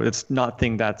it's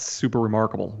nothing that's super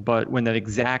remarkable. But when that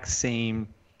exact same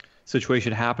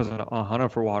situation happens on a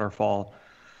 100-foot waterfall,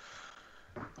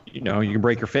 you can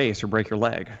break your face or break your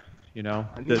leg.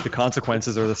 The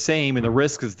consequences are the same and the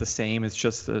risk is the same. It's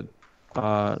just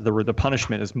the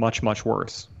punishment is much, much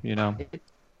worse.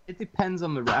 It depends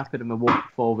on the rapid and the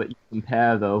waterfall that you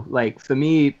compare, though. Like for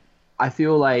me, I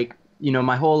feel like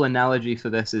my whole analogy for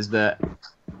this is that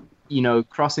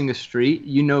crossing a street,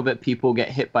 that people get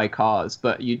hit by cars,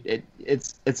 but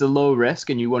it's a low risk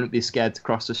and you wouldn't be scared to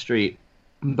cross the street.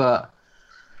 But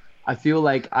I feel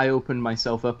like I opened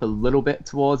myself up a little bit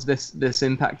towards this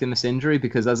impact and this injury,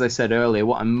 because as I said earlier,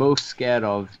 what I'm most scared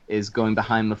of is going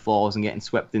behind the falls and getting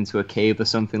swept into a cave or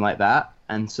something like that.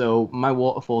 And so my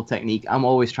waterfall technique, I'm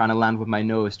always trying to land with my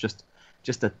nose just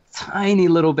a tiny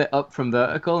little bit up from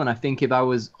vertical. And I think if I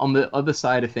was on the other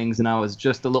side of things and I was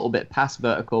just a little bit past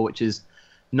vertical, which is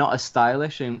not as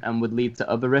stylish and would lead to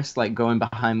other risks like going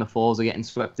behind the falls or getting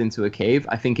swept into a cave,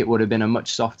 I think it would have been a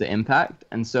much softer impact.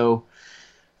 And so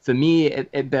for me,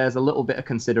 it bears a little bit of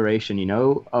consideration,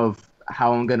 of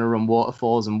how I'm going to run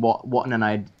waterfalls and what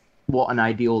an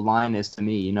ideal line is to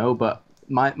me, But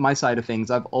my side of things,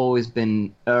 I've always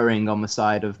been erring on the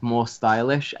side of more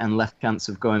stylish and less chance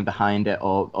of going behind it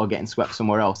or getting swept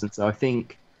somewhere else. And so I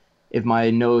think if my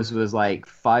nose was like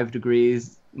 5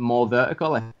 degrees more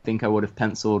vertical, I think I would have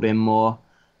penciled in more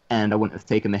and I wouldn't have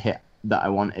taken the hit that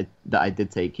I did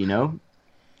take,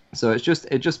 So it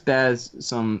just bears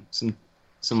some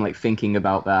like thinking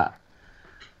about that.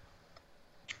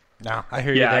 No, I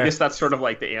hear you. Yeah, there. I guess that's sort of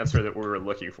like the answer that we were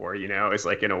looking for, It's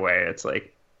like, in a way, it's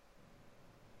like,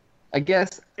 I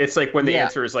guess it's like when the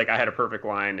answer is like, I had a perfect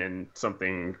line and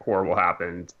something horrible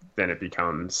happened, then it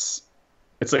becomes,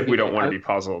 it's like we don't want to be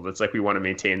puzzled. It's like we want to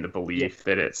maintain the belief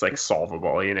that it's like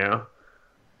solvable,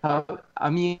 I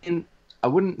mean, I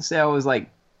wouldn't say I was like,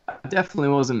 I definitely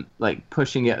wasn't like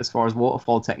pushing it as far as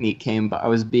waterfall technique came, but I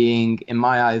was being, in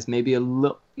my eyes, maybe I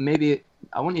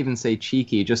wouldn't even say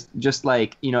cheeky, just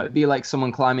like, it'd be like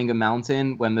someone climbing a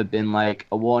mountain when there'd been like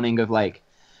a warning of like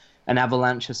an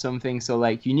avalanche or something. So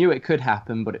like you knew it could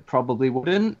happen, but it probably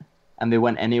wouldn't. And they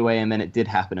went anyway, and then it did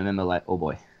happen. And then they're like, oh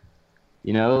boy,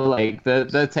 like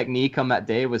the technique on that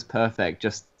day was perfect.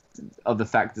 Just other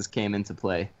factors came into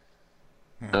play.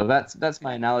 So that's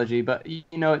my analogy. But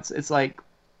it's like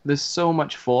there's so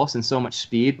much force and so much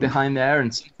speed behind there,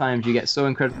 and sometimes you get so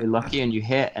incredibly lucky and you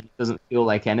hit and it doesn't feel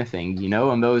like anything,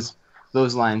 and those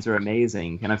lines are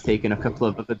amazing. And I've taken a couple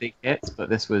of other big hits, but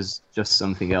this was just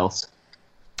something else.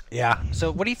 Yeah. So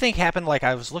what do you think happened? Like,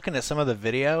 I was looking at some of the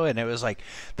video and it was like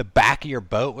the back of your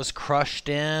boat was crushed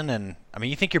in, and I mean,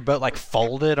 you think your boat like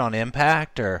folded on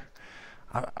impact, or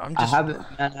I'm just...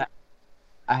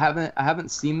 I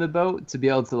haven't seen the boat to be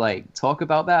able to like talk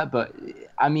about that, but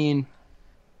I mean,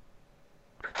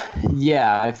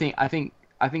 yeah, I think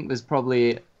there's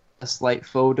probably slight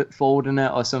fold in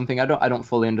it or something. I don't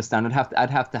fully understand. I'd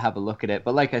have to have a look at it.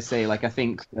 But like I say, like I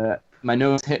think that my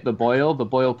nose hit the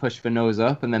boil pushed the nose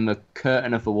up, and then the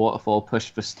curtain of the waterfall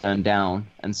pushed the stern down.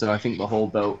 And so I think the whole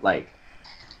boat like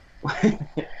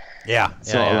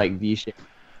sort of like V-shaped.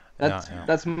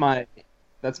 That's my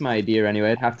idea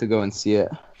anyway. I'd have to go and see it.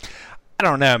 I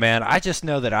don't know, man. I just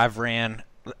know that I've ran,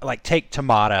 like, take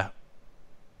Tamata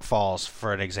Falls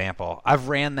for an example. I've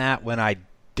ran that when I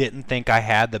didn't think I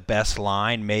had the best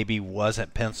line, maybe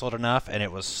wasn't penciled enough, and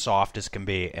it was soft as can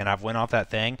be. And I've went off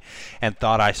that thing and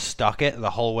thought I stuck it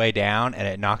the whole way down, and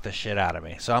it knocked the shit out of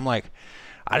me. So I'm like,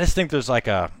 I just think there's like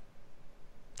I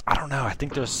don't know. I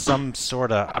think there's some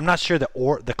sort of, I'm not sure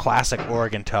the classic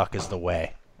Oregon tuck is the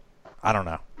way. I don't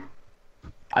know.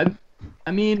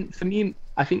 I mean, for me,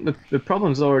 I think the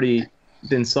problem's already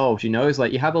been solved, you know. It's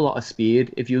like you have a lot of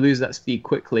speed. If you lose that speed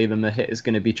quickly, then the hit is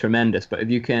going to be tremendous. But if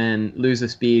you can lose the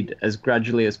speed as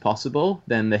gradually as possible,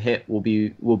 then the hit will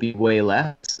be way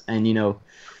less. And, you know,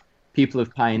 people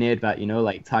have pioneered that, you know,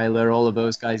 like Tyler, all of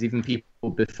those guys, even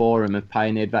people before him have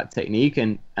pioneered that technique.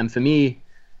 And for me,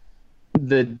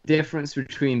 the difference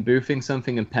between boofing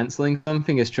something and penciling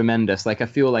something is tremendous. Like, I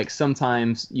feel like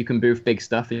sometimes you can boof big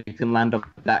stuff and you can land on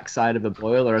the backside of a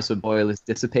boil, or as the boil is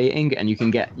dissipating, and you can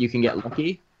get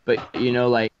lucky. But, you know,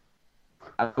 like,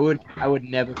 I would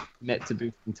never commit to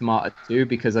boofing Tamata 2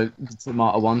 because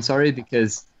Tamata 1, sorry,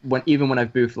 because even when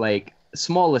I've boofed like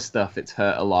smaller stuff, it's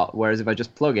hurt a lot. Whereas if I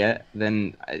just plug it,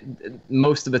 then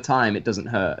most of the time it doesn't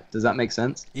hurt. Does that make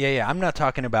sense? Yeah. I'm not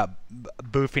talking about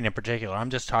boofing in particular. I'm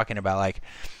just talking about like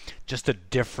just a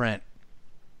different.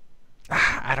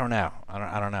 I don't know.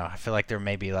 I don't know. I feel like there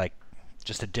may be like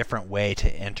just a different way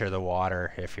to enter the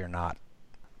water if you're not.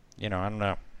 You know, I don't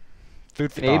know.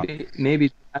 Food for thought.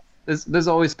 Maybe there's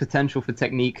always potential for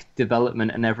technique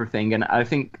development and everything, and I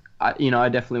think. I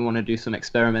definitely want to do some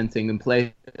experimenting and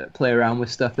play around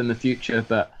with stuff in the future.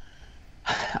 But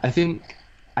I think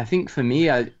for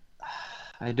me, I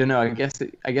don't know. I guess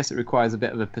it requires a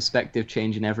bit of a perspective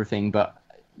change in everything. But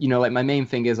you know, like my main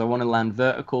thing is I want to land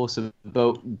vertical, so the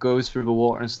boat goes through the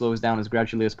water and slows down as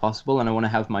gradually as possible, and I want to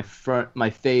have my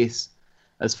face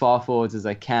as far forwards as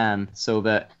I can, so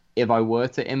that if I were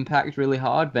to impact really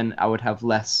hard, then I would have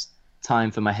less time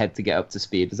for my head to get up to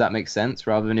speed. Does that make sense?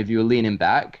 Rather than if you were leaning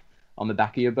back on the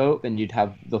back of your boat, then you'd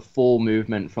have the full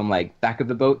movement from like back of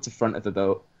the boat to front of the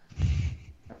boat.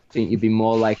 I think you'd be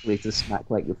more likely to smack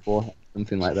like your forehead,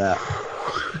 something like that.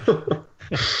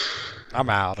 I'm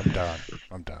out.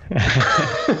 I'm done.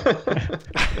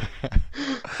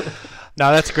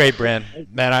 No, that's great, Bryn.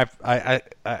 Man,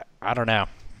 I don't know.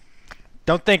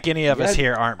 Don't think any of us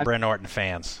here aren't Bryn Orton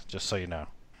fans. Just so you know.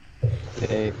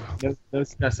 Hey, no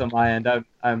stress on my end.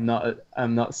 I'm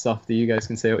not softy. You guys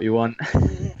can say what you want.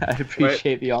 I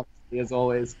appreciate the honesty as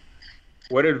always.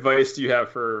 What advice do you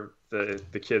have for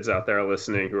the kids out there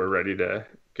listening who are ready to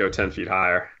go 10 feet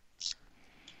higher?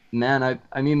 Man,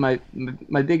 I mean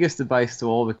my biggest advice to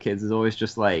all the kids is always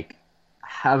just like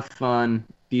have fun,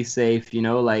 be safe. You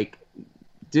know, like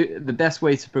the best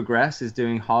way to progress is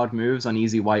doing hard moves on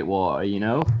easy white water. You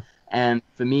know. And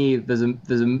for me, there's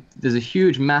a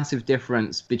huge, massive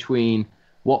difference between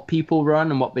what people run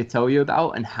and what they tell you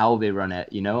about and how they run it,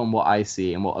 you know, and what I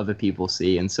see and what other people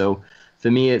see. And so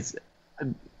for me, it's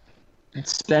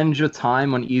spend your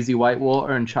time on easy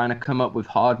whitewater and trying to come up with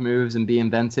hard moves and be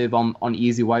inventive on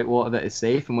easy whitewater that is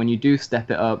safe. And when you do step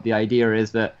it up, the idea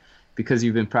is that because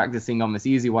you've been practicing on this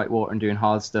easy whitewater and doing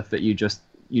hard stuff, that you just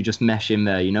mesh in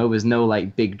there, you know. There's no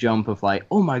like big jump of like,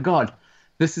 oh my God,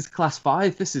 this is class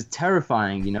 5. This is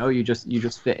terrifying. You know, you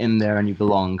just fit in there and you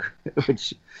belong.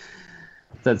 Which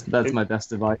that's my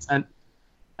best advice.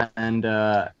 And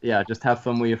yeah, just have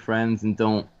fun with your friends and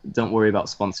don't worry about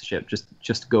sponsorship.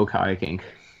 Just go kayaking.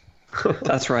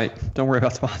 That's right. Don't worry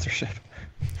about sponsorship.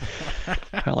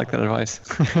 I like that advice.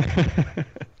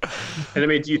 And I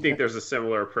mean, do you think there's a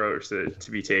similar approach to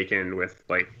be taken with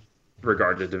like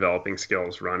regard to developing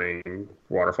skills running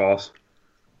waterfalls?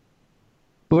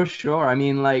 For sure. I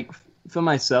mean, like, for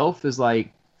myself, there's,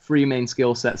 like, 3 main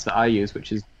skill sets that I use,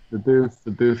 which is the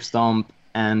boof stomp,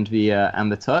 and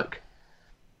the tuck.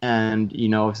 And, you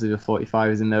know, obviously the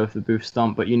 45 is in there with the boof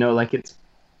stomp. But, you know, like, it's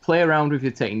play around with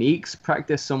your techniques,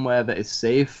 practice somewhere that is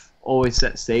safe, always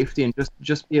set safety, and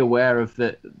just be aware of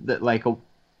that like,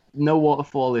 no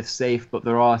waterfall is safe, but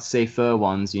there are safer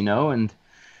ones, you know, and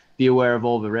be aware of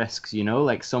all the risks, you know,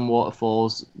 like some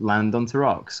waterfalls land onto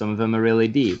rocks, some of them are really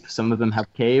deep, some of them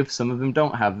have caves, some of them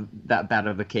don't have that bad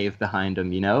of a cave behind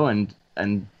them, you know, and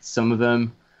some of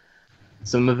them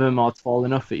are tall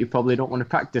enough that you probably don't want to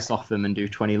practice off them and do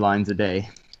 20 lines a day.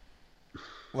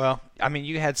 Well, I mean,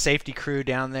 you had safety crew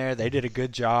down there. They did a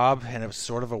good job, and it was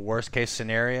sort of a worst case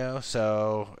scenario.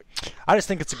 So I just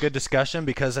think it's a good discussion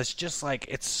because it's just like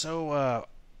it's so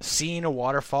seeing a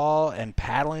waterfall and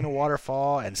paddling a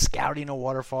waterfall and scouting a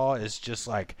waterfall is just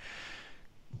like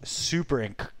super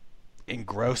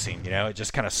engrossing. You know, it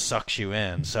just kind of sucks you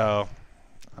in. So,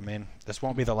 I mean, this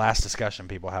won't be the last discussion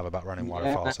people have about running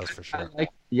waterfalls. That's for sure.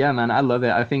 Yeah, man, I love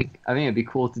it. I think it'd be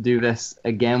cool to do this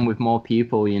again with more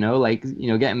people, you know, like, you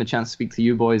know, getting the chance to speak to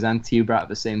you boys and T-Brat at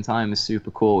the same time is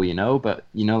super cool, you know, but,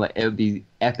 you know, like, it would be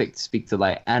epic to speak to,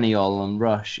 like, Aniol and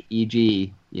Rush, EG,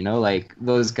 you know, like,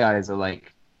 those guys are,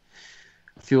 like,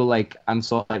 I feel like I'm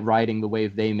sort of, like, riding the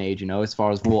wave they made, you know, as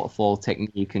far as waterfall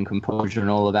technique and composure and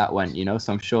all of that went, you know,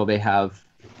 so I'm sure they have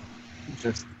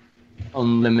just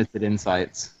unlimited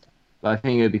insights, but I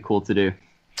think it'd be cool to do.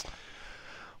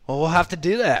 Well, we'll have to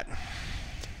do that.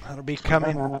 That'll be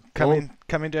coming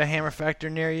to a Hammer Factor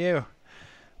near you.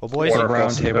 Well, boys, Waterfall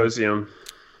Symposium.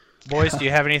 Boys, do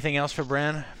you have anything else for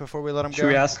Bren before we let him go? Should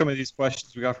we ask some of these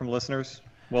questions we got from listeners?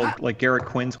 Well, like Garrett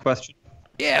Quinn's question.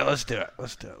 Yeah, let's do it.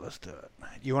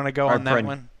 You want to go on that Bren.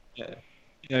 one?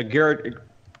 Yeah,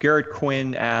 Garrett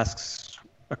Quinn asks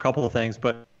a couple of things,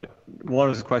 but one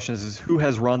of his questions is who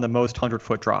has run the most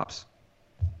 100-foot drops?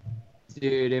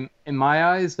 Dude, in my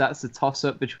eyes, that's a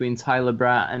toss-up between Tyler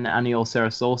Bratt and Aniol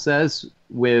Sarasolses,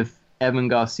 with Evan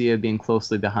Garcia being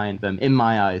closely behind them. In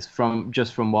my eyes, from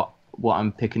what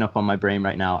I'm picking up on my brain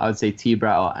right now, I would say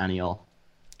T-Brat or Aniol.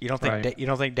 You don't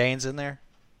think Dane's in there?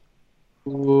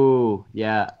 Ooh,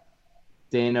 yeah,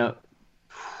 Dana.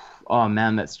 Oh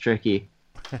man, that's tricky.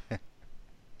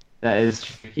 That is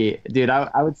tricky, dude.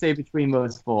 I would say between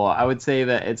those four, I would say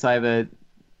that it's either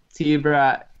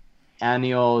T-Brat,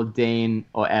 Aniol, Dane,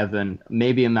 or Evan.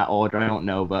 Maybe in that order, I don't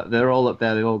know, but they're all up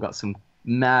there. They've all got some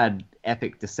mad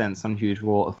epic descents on huge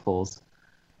waterfalls.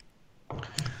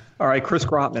 All right, Chris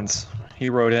Grotmans, he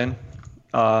wrote in.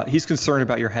 He's concerned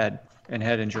about your head and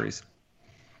head injuries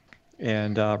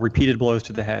and repeated blows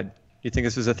to the head. Do you think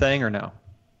this is a thing or no?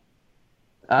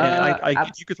 And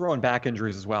you could throw in back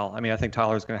injuries as well. I mean, I think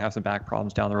Tyler's going to have some back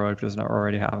problems down the road if he doesn't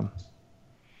already have them.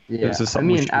 Yeah, is this something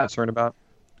we should be concerned about?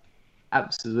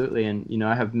 Absolutely, and you know,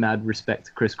 I have mad respect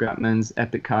to Chris Grotmans,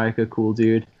 epic kayaker, cool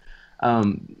dude.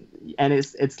 And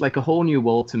it's like a whole new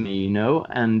world to me, you know,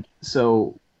 and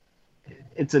so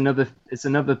it's another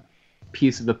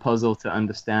piece of the puzzle to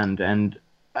understand. And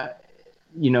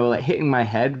you know, like hitting my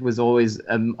head was always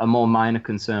a more minor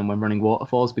concern when running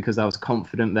waterfalls because I was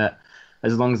confident that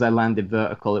as long as I landed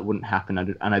vertical, it wouldn't happen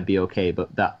and I'd be okay.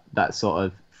 But that sort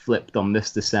of flipped on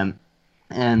this descent,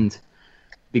 and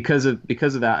because of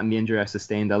that and the injury I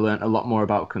sustained, I learned a lot more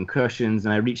about concussions,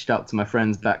 and I reached out to my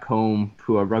friends back home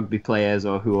who are rugby players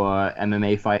or who are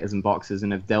MMA fighters and boxers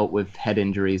and have dealt with head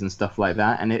injuries and stuff like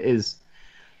that. And it is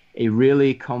a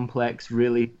really complex,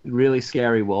 really, really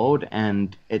scary world,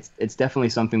 and it's definitely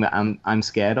something that I'm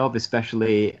scared of,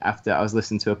 especially after I was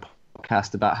listening to a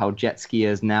podcast about how jet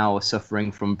skiers now are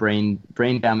suffering from brain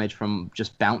damage from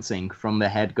just bouncing from their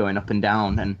head going up and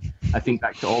down. And I think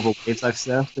back to all the waves I've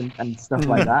surfed and stuff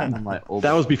like that, and I'm like, oh,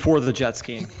 that was before the jet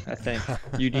skiing. I think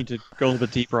you need to go a little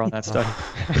bit deeper on that stuff.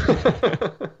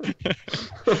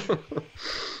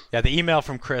 Yeah, the email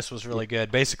from Chris was really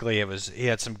good. Basically, he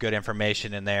had some good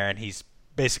information in there, and he's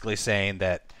basically saying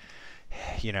that,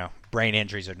 you know, brain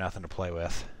injuries are nothing to play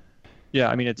with. Yeah,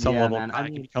 I mean, at some level, man,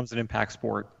 it becomes an impact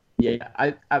sport.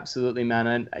 Yeah, absolutely, man.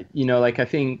 And you know, like I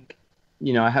think,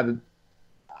 you know, I have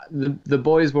the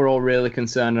boys were all really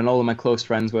concerned, and all of my close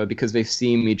friends were, because they've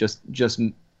seen me just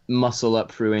muscle up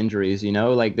through injuries. You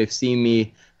know, like they've seen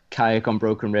me kayak on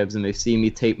broken ribs, and they've seen me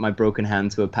tape my broken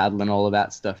hand to a paddle and all of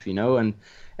that stuff. You know, and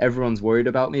everyone's worried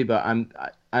about me, but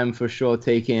I'm for sure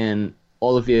taking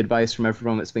all of the advice from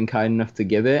everyone that's been kind enough to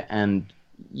give it, and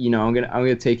you know, I'm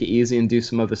gonna take it easy and do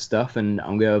some other stuff, and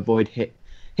I'm gonna avoid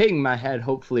hitting my head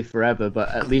hopefully forever, but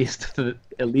at least for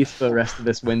the rest of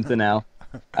this winter now.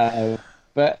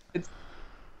 But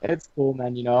it's cool,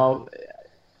 man. You know,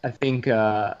 I think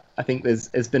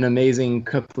it's been an amazing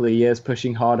couple of years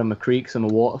pushing hard on the creeks and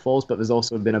the waterfalls, but there's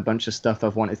also been a bunch of stuff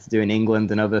I've wanted to do in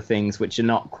England and other things which are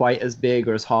not quite as big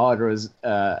or as hard or as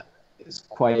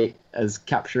quite as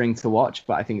capturing to watch,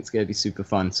 but I think it's going to be super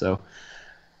fun. So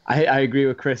I agree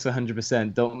with Chris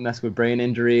 100%. Don't mess with brain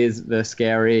injuries; they're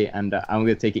scary, and I'm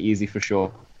going to take it easy for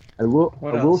sure. I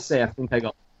will say I think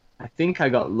I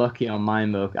got lucky on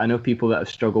mine though. I know people that have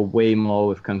struggled way more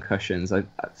with concussions.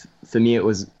 For me, it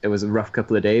was a rough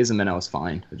couple of days, and then I was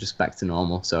fine, just back to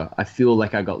normal. So I feel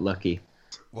like I got lucky.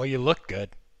 Well, you look good.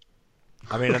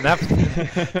 I mean, and that,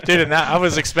 dude, and that, I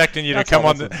was expecting you to come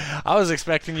on I was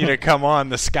expecting you to come on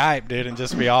the Skype, dude, and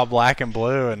just be all black and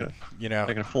blue, and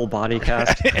like a full body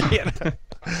cast.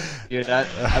 Dude,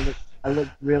 I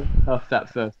looked real tough that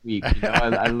first week.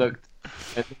 I looked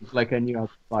like I knew how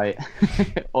to fight,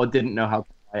 or didn't know how to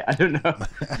fight. I don't know.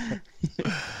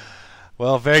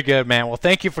 Well, very good, man. Well,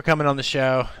 thank you for coming on the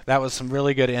show. That was some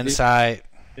really good insight.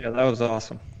 Yeah, that was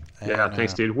awesome. Yeah,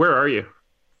 thanks, dude. Where are you?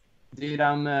 Dude,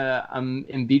 I'm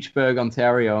in Beachburg,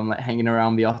 Ontario. I'm like hanging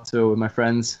around the Ottawa with my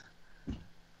friends,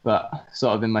 but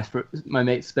sort of in my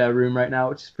mate's spare room right now,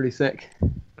 which is pretty sick.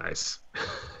 Nice.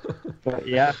 But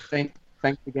yeah, thanks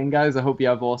again, guys. I hope you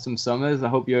have awesome summers. I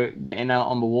hope you're getting out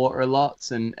on the water a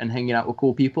lot and hanging out with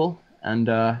cool people. And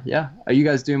yeah, are you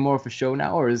guys doing more of a show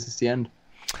now, or is this the end?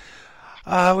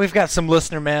 We've got some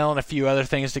listener mail and a few other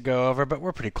things to go over, but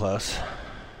we're pretty close.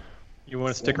 You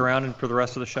want to stick around for the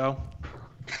rest of the show?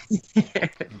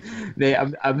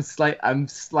 I'm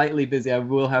slightly busy. I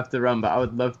will have to run, but I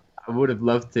would have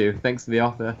loved to. Thanks for the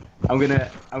offer. I'm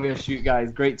gonna shoot,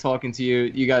 guys. Great talking to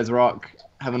you. You guys rock.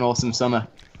 Have an awesome summer.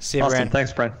 See you, Awesome. Brent.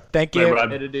 Thanks, Brent. Thank you. I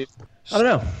don't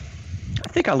know. I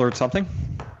think I learned something.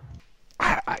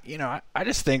 I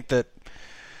just think that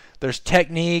there's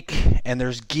technique and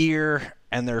there's gear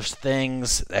and there's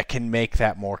things that can make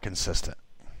that more consistent.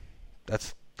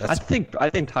 I think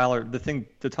Tyler, the thing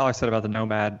that Tyler said about the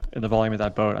Nomad and the volume of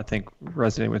that boat, I think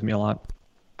resonated with me a lot.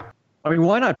 I mean,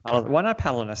 why not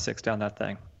paddle an S6 down that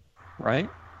thing, right?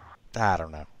 I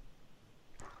don't know.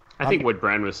 I think what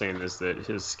Bren was saying is that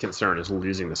his concern is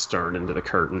losing the stern into the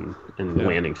curtain and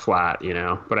landing flat,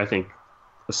 But I think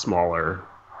a smaller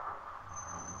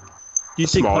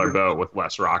boat with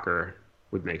less rocker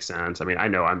would make sense. I mean, I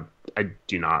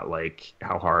do not like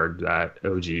how hard that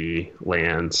OG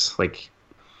lands. Like,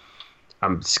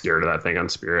 I'm scared of that thing on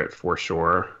Spirit for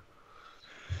sure.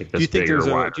 Like, do you think there's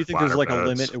like a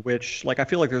limit at which, like, I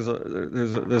feel like there's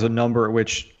a number at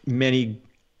which many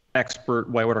expert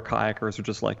whitewater kayakers are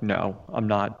just like, no, I'm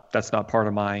not. That's not part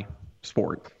of my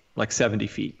sport. Like 70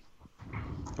 feet,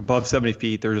 above 70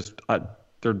 feet, they're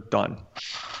done.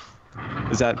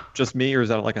 Is that just me, or is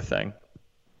that like a thing?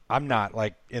 I'm not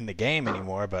like in the game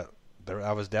anymore, but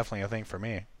that was definitely a thing for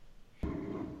me.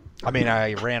 I mean,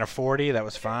 I ran a 40, that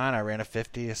was fine. I ran a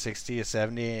 50, a 60, a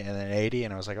 70, and an 80,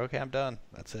 and I was like, okay, I'm done.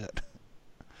 That's it.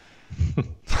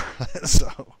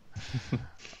 So,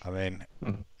 I mean,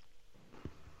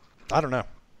 I don't know.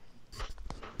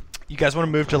 You guys want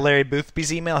to move to Larry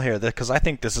Boothby's email here? Because I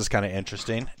think this is kind of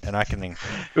interesting, and I can... It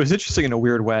was interesting in a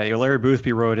weird way. Larry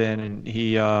Boothby wrote in, and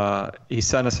he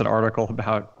sent us an article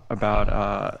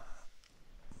about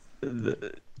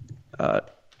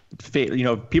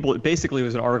people. Basically, it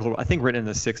was an article, I think, written in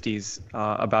the 60s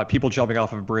about people jumping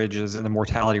off of bridges and the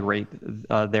mortality rate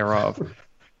thereof.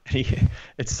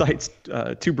 It cites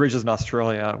two bridges in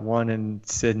Australia, one in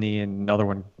Sydney and another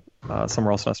one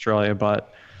somewhere else in Australia.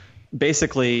 But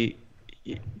basically,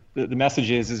 the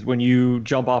message is when you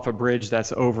jump off a bridge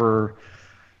that's over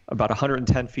about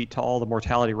 110 feet tall, the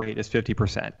mortality rate is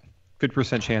 50%.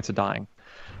 50% chance of dying.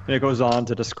 And it goes on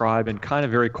to describe in kind of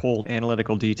very cold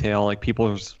analytical detail, like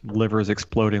people's livers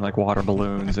exploding like water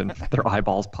balloons and their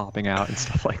eyeballs popping out and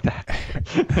stuff like that.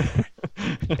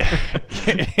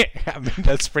 I mean,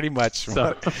 that's pretty much. So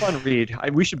it's a fun read.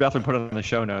 We should definitely put it on the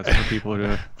show notes for people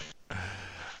to.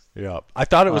 Yeah, I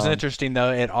thought it was interesting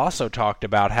though. It also talked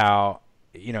about how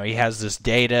he has this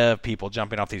data of people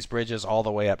jumping off these bridges all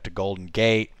the way up to Golden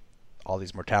Gate, all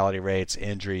these mortality rates,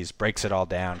 injuries, breaks it all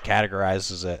down,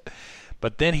 categorizes it.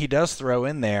 But then he does throw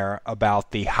in there about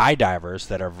the high divers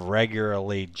that have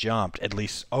regularly jumped at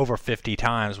least over 50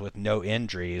 times with no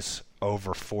injuries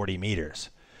over 40 meters.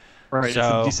 Right, so, it's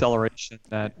a deceleration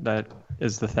that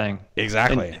is the thing.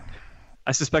 Exactly. And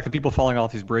I suspect the people falling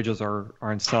off these bridges are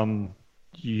in some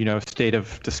state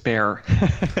of despair.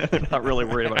 They're not really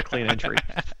worried about a clean entry.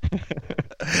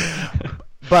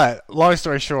 But long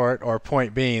story short, or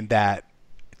point being, that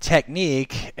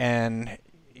technique and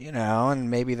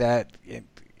maybe that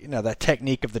that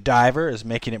technique of the diver is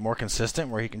making it more consistent,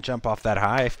 where he can jump off that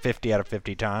high 50 out of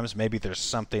 50 times. Maybe there's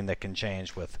something that can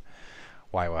change with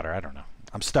whitewater. I don't know.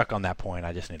 I'm stuck on that point.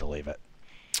 I just need to leave it.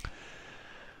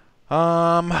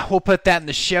 We'll put that in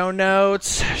the show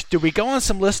notes. Do we go on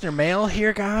some listener mail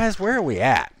here, guys? Where are we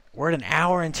at? We're at 1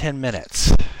 hour and 10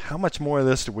 minutes. How much more of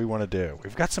this do we want to do?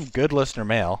 We've got some good listener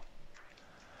mail.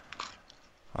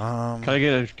 Can I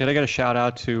get a shout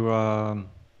out to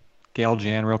Gail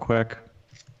Jan real quick?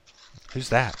 Who's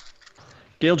that?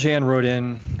 Gail Jan wrote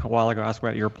in a while ago asking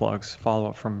about earplugs. Follow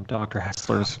up from Dr.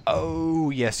 Hessler's. Oh,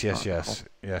 yes.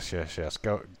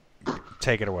 Go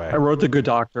take it away. I wrote the good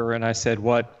doctor and I said,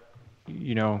 what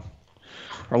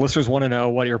our listeners want to know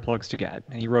what earplugs to get.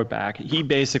 And he wrote back. He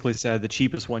basically said the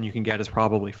cheapest one you can get is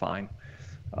probably fine.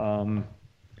 And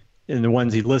the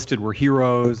ones he listed were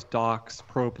Heroes, Docs,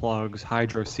 Pro Plugs,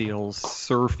 Hydro Seals,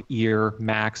 Surf Ear,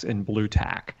 Max, and Blue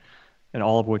Tack, and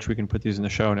all of which we can put these in the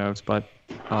show notes. But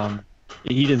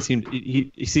he didn't seem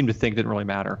he seemed to think it didn't really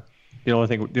matter. The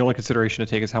only consideration to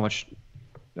take is how much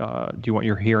do you want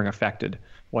your hearing affected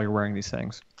while you're wearing these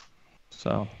things.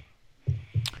 So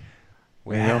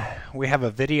we have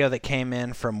a video that came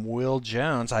in from Will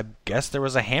Jones. I guess there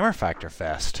was a Hammer Factor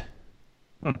Fest.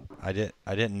 I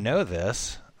didn't know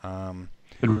this.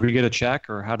 Did we get a check,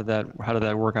 or how did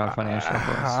that work out financially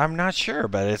for us? I'm not sure,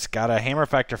 but it's got a Hammer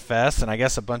Factor Fest, and I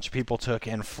guess a bunch of people took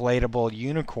inflatable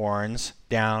unicorns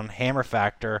down Hammer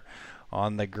Factor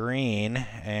on the green,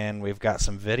 and we've got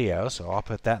some video, so I'll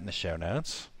put that in the show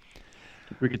notes.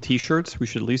 Did we get T-shirts? We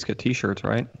should at least get T-shirts,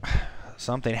 right?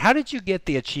 Something. How did you get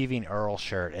the Achieving Earl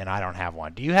shirt, and I don't have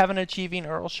one? Do you have an Achieving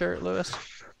Earl shirt, Lewis?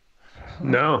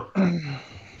 No.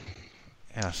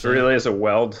 Yeah, It really is a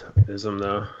weldism,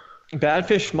 though.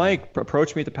 Badfish Mike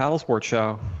approached me at the Paddle Sport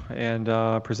show and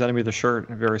presented me the shirt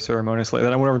very ceremoniously.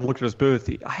 Then I went over and looked at his booth.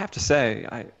 I have to say,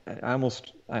 I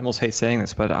almost hate saying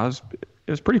this, but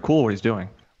it was pretty cool what he's doing.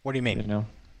 What do you mean?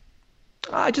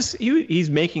 He's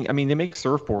making. I mean, they make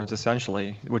surfboards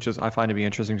essentially, which I find to be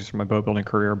interesting just from my boat building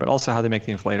career, but also how they make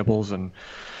the inflatables, and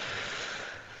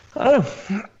I don't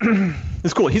know.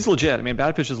 It's cool. He's legit. I mean,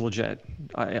 Badfish is legit.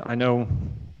 I know,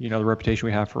 the reputation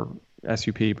we have for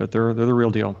SUP, but they're the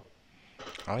real deal.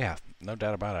 Oh yeah, no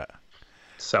doubt about it.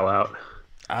 Sell out.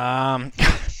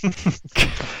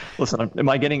 Listen, am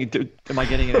I getting an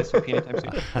SUP anytime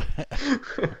soon?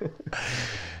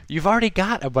 You've already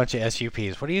got a bunch of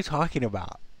SUPs. What are you talking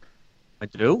about? I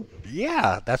do?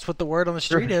 Yeah, that's what the word on the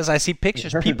street is. I see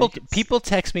pictures. People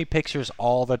text me pictures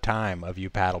all the time of you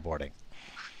paddleboarding.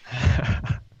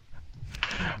 I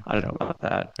don't know about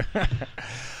that.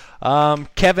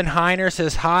 Kevin Heiner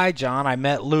says, "Hi, John. I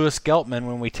met Lewis Geltman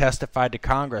when we testified to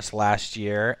Congress last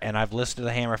year, and I've listened to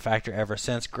the Hammer Factor ever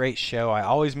since. Great show. I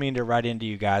always mean to write into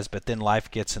you guys, but then life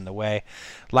gets in the way.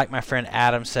 Like my friend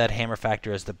Adam said, Hammer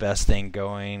Factor is the best thing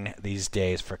going these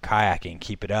days for kayaking.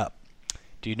 Keep it up."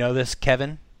 Do you know this,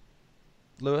 Kevin?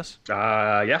 Lewis?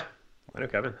 Yeah. I know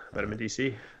Kevin. Met him in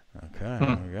D.C. Okay,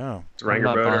 there we go. It's a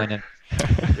Wrangler boater.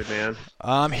 Good man.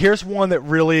 Here's one that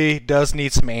really does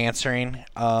need some answering.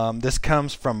 This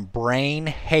comes from Brain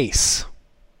Hayes.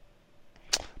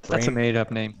 That's a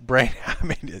made-up name. Brain. I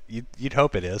mean, you'd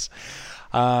hope it is.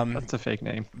 That's a fake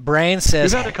name. Brain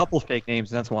says. We've had a couple of fake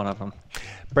names, and that's one of them.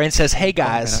 Brain says, "Hey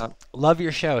guys, love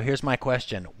your show. Here's my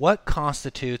question: what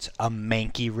constitutes a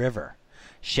manky river?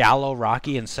 Shallow,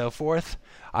 rocky, and so forth?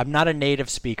 I'm not a native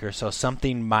speaker, so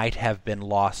something might have been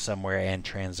lost somewhere in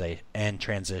translation.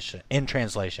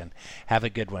 Have a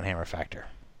good one, Hammer Factor."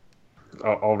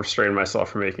 I'll restrain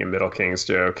myself from making a Middle Kings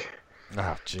joke.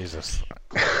 Oh, Jesus.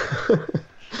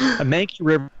 A manky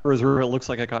river is a river that looks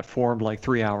like it got formed like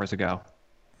 3 hours ago.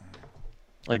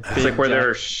 It's like where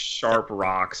there are sharp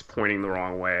rocks pointing the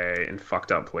wrong way in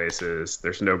fucked up places.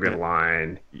 There's no good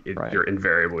line. You're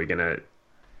invariably going to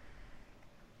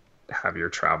have your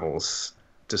travels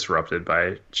disrupted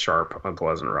by sharp,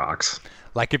 unpleasant rocks.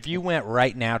 Like if you went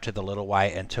right now to the Little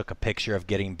White and took a picture of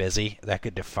getting busy, that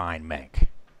could define Mank.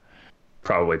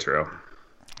 Probably true.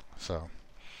 So,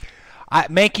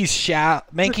 Manky's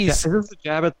Is this a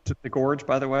jab at the gorge,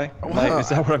 by the way? Is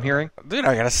that what I'm hearing? Dude,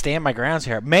 I gotta stand my grounds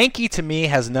here. Manky to me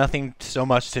has nothing so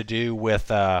much to do with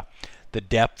the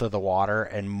depth of the water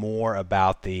and more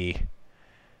about the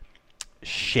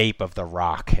shape of the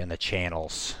rock and the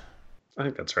channels. I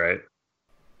think that's right.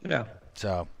 Yeah.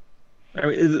 So, I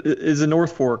mean, is the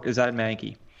North Fork, is that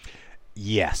manky?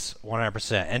 Yes,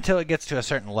 100%. Until it gets to a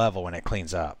certain level when it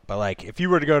cleans up. But like, if you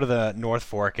were to go to the North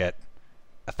Fork at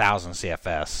 1,000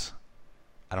 CFS,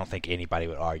 I don't think anybody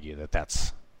would argue that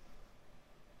that's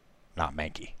not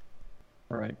manky.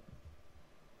 All right.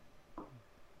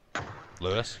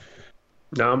 Lewis?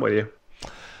 No, I'm with you.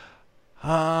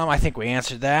 I think we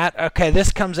answered that. Okay,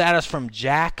 this comes at us from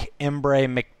Jack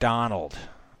Embray McDonald.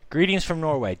 Greetings from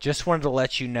Norway. Just wanted to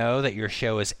let you know that your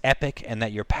show is epic and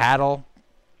that your paddle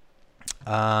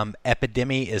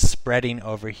epidemic is spreading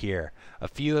over here. A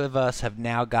few of us have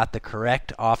now got the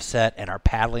correct offset and are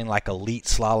paddling like elite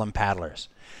slalom paddlers.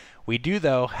 We do,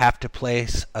 though, have to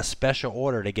place a special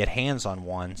order to get hands on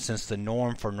one since the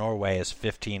norm for Norway is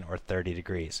 15 or 30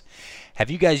 degrees.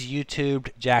 Have you guys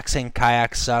YouTubed Jackson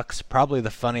Kayak Sucks? Probably the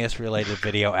funniest related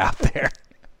video out there.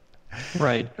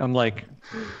 Right. I'm like,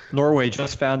 Norway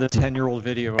just found a 10-year-old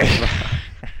video of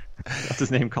That's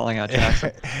his name calling out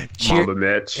Jackson. Mamba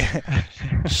Mitch.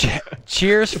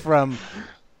 Cheers from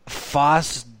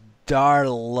Fosdar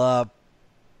La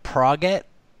Proget.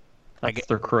 That's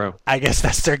their crew. I guess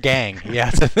that's their gang. Yeah,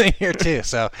 it's a thing here too.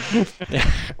 So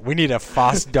we need a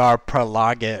Fosdar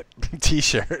Prologet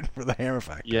T-shirt for the Hammer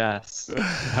Factor. Yes,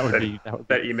 that would be.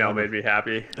 That email made me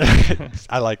happy.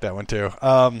 I like that one too.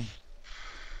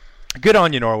 Good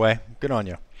on you, Norway. Good on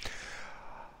you.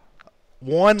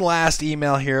 One last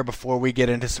email here before we get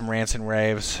into some rants and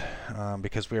raves,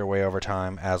 because we are way over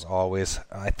time, as always.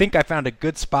 I think I found a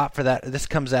good spot for that. This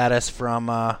comes at us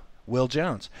from Will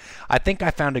Jones. I think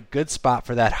I found a good spot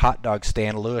for that hot dog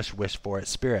stand Lewis wished for at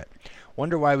Spirit.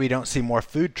 Wonder why we don't see more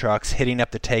food trucks hitting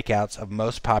up the takeouts of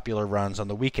most popular runs on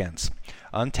the weekends.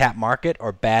 Untapped market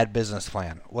or bad business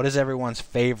plan? What is everyone's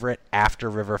favorite after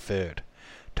river food?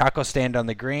 Taco stand on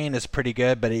the green is pretty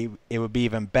good, but it would be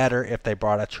even better if they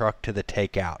brought a truck to the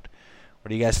takeout. What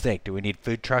do you guys think? Do we need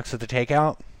food trucks at the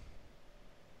takeout?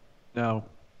 No.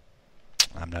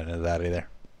 I'm not into that either.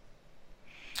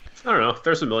 I don't know. If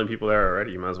there's a million people there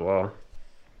already, you might as well.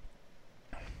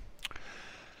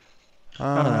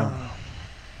 I don't know.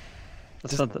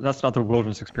 That's not the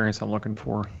wilderness experience I'm looking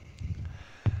for.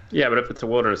 Yeah, but if it's a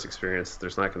wilderness experience,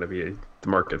 there's not going to be the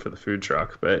market for the food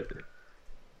truck. But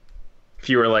if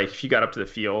you got up to the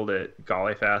field at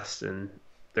Golly Fest and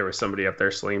there was somebody up there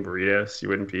slinging burritos, you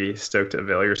wouldn't be stoked to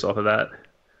avail yourself of that?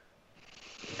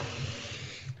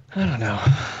 I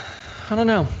don't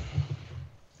know.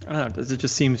 It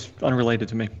just seems unrelated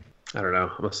to me. I don't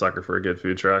know. I'm a sucker for a good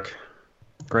food truck.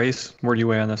 Grace, where do you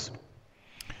weigh on this?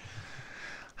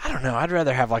 I don't know. I'd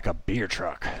rather have like a beer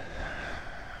truck.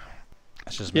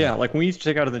 That's just me. Yeah, like when we used to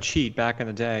take out of the cheat back in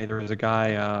the day, there was a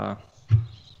guy, I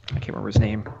can't remember his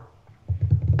name.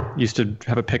 Used to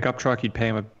have a pickup truck. You'd pay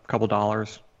him a couple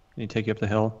dollars, and he'd take you up the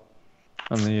hill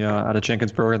on the out of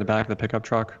Jenkinsburg in the back of the pickup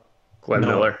truck. Glenn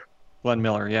Miller. Glenn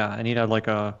Miller, yeah, and he'd have like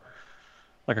a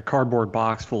cardboard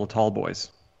box full of tall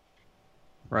boys,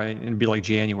 right? And it'd be like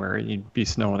January, and you'd be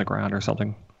snow on the ground or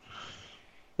something.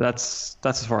 That's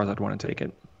as far as I'd want to take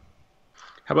it.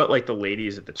 How about like the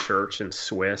ladies at the church in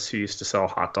Swiss who used to sell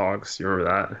hot dogs? You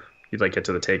remember that? You'd like get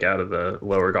to the takeout of the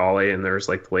Lower Gauley, and there's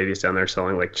like the ladies down there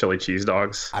selling like chili cheese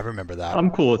dogs. I remember that. I'm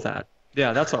cool with that.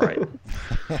 Yeah, that's all right.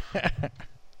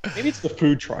 Maybe it's the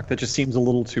food truck that just seems a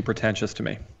little too pretentious to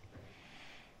me.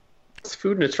 It's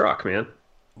food in a truck, man.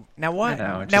 Now why?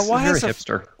 Know, Now why very is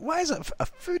hipster? Why is a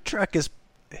food truck is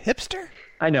hipster?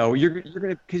 I know you're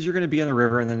gonna be on the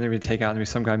river, and then they're gonna take out and be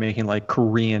some guy making like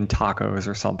Korean tacos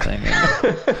or something.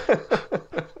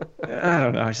 I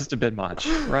don't know. It's just a bit much,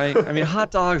 right? I mean,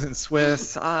 hot dogs and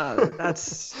Swiss.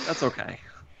 That's okay.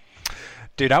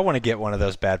 Dude, I want to get one of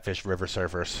those Badfish River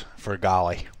Surfers for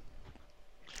Golly.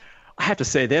 I have to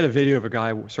say, they had a video of a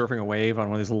guy surfing a wave on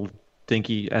one of these little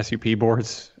dinky SUP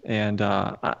boards, and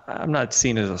I'm not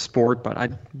seeing it as a sport, but I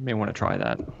may want to try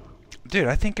that. Dude,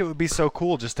 I think it would be so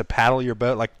cool just to paddle your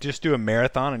boat, like just do a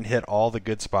marathon and hit all the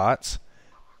good spots.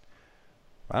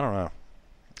 I don't know.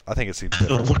 I think it seems The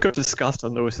different. look of disgust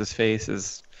on Lewis's face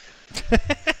is...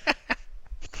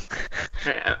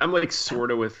 I'm like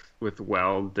sort of with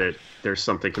Weld that there's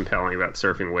something compelling about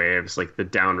surfing waves. Like the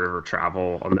downriver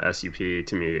travel on the SUP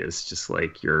to me is just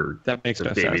like That makes a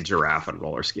no baby sense. giraffe on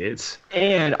roller skates.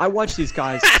 And I watched these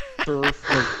guys surf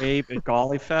a wave at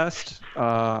Golly Fest,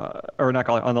 or not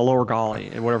Golly, on the Lower Golly,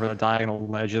 and whatever the diagonal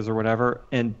ledge is or whatever.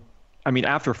 And I mean,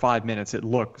 after 5 minutes, it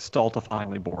looked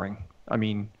stultifyingly boring. I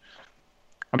mean,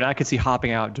 I could see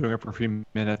hopping out, doing it for a few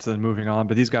minutes, and then moving on.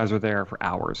 But these guys were there for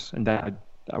hours, and that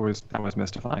was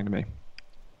mystifying to me.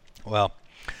 Well,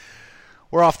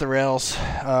 we're off the rails.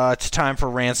 It's time for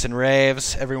rants and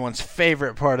raves. Everyone's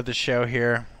favorite part of the show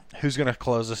here. Who's going to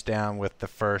close us down with the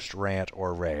first rant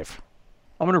or rave?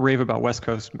 I'm going to rave about West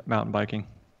Coast mountain biking.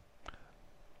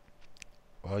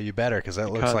 Well, you better, because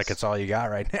that looks like it's all you got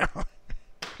right now.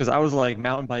 Because I was like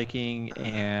mountain biking,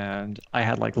 and I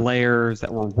had like layers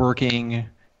that were working,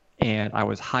 and I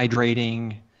was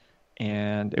hydrating,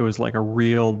 and it was like a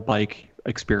real bike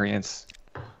experience,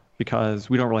 because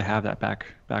we don't really have that back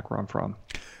where I'm from.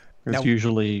 It's Now-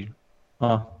 usually,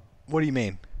 What do you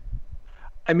mean?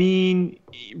 I mean,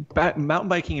 mountain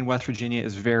biking in West Virginia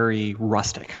is very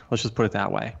rustic. Let's just put it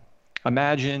that way.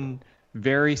 Imagine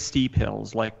very steep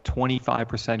hills, like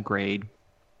 25% grade,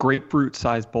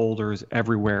 grapefruit-sized boulders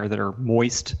everywhere that are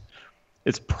moist.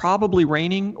 It's probably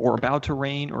raining or about to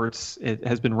rain, or it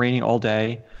has been raining all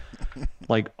day.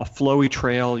 Like a flowy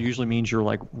trail usually means you're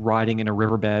like riding in a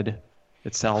riverbed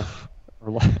itself.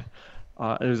 Or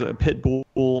there's a pit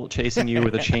bull chasing you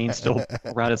with a chain still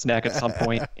around its neck at some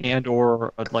point, and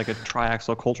or like a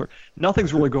triaxle culture.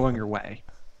 Nothing's really going your way.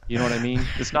 You know what I mean?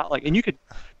 It's not like, and you could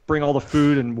bring all the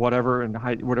food and whatever and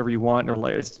whatever you want, or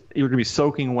like you're gonna be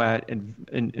soaking wet, and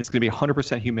it's gonna be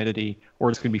 100% humidity, or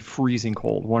it's gonna be freezing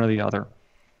cold, one or the other.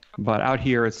 But out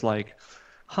here, it's like,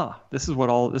 this is what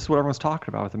everyone's talking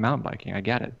about with the mountain biking. I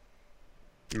get it.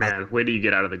 Man, wait till you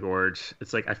get out of the gorge.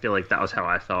 It's like I feel like that was how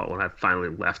I felt when I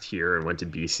finally left here and went to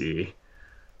BC.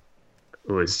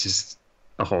 It was just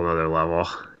a whole nother level.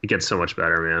 It gets so much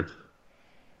better, man.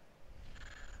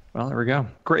 Well, there we go.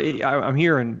 Great. I'm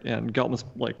here, and Geltman's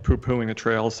like poo-pooing the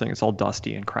trails, saying it's all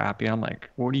dusty and crappy. I'm like,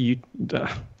 what are you? This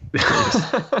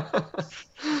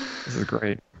is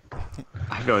great.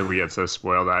 I feel like we get so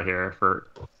spoiled out here for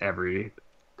every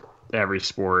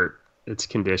sport. It's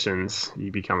conditions.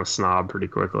 You become a snob pretty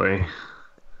quickly.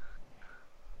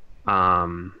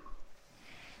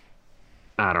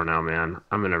 I don't know, man.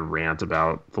 I'm gonna rant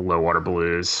about the low water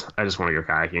blues. I just want to go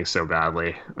kayaking so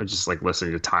badly. I'm just like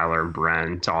listening to Tyler and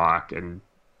Bren talk, and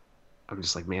I'm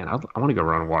just like, man, I want to go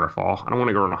run a waterfall. I don't want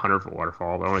to go run a 100-foot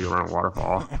waterfall, but I want to go run a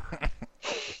waterfall.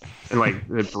 And like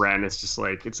Bren is just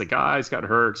like, it's like, he's got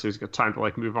hurt, so he's got time to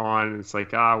like move on. And it's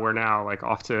like, we're now like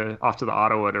off to the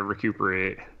Ottawa to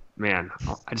recuperate. Man,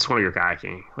 I just want to go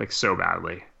kayaking like so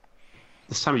badly.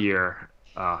 This time of year,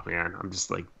 oh man, I'm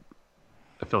just like,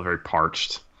 I feel very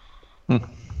parched.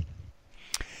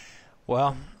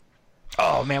 Well,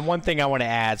 oh man, one thing I want to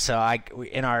add. So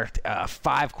in our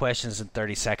 5 questions in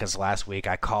 30 seconds last week,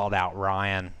 I called out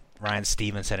Ryan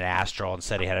Stevenson at Astral and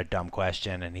said he had a dumb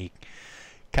question, and he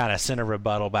kind of sent a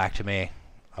rebuttal back to me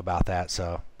about that.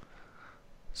 So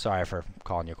sorry for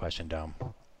calling your question dumb.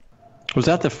 Was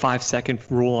that the 5-second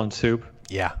rule on soup?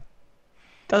 Yeah.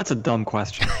 That's a dumb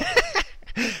question.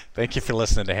 Thank you for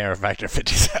listening to Hammer Factor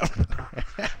 57.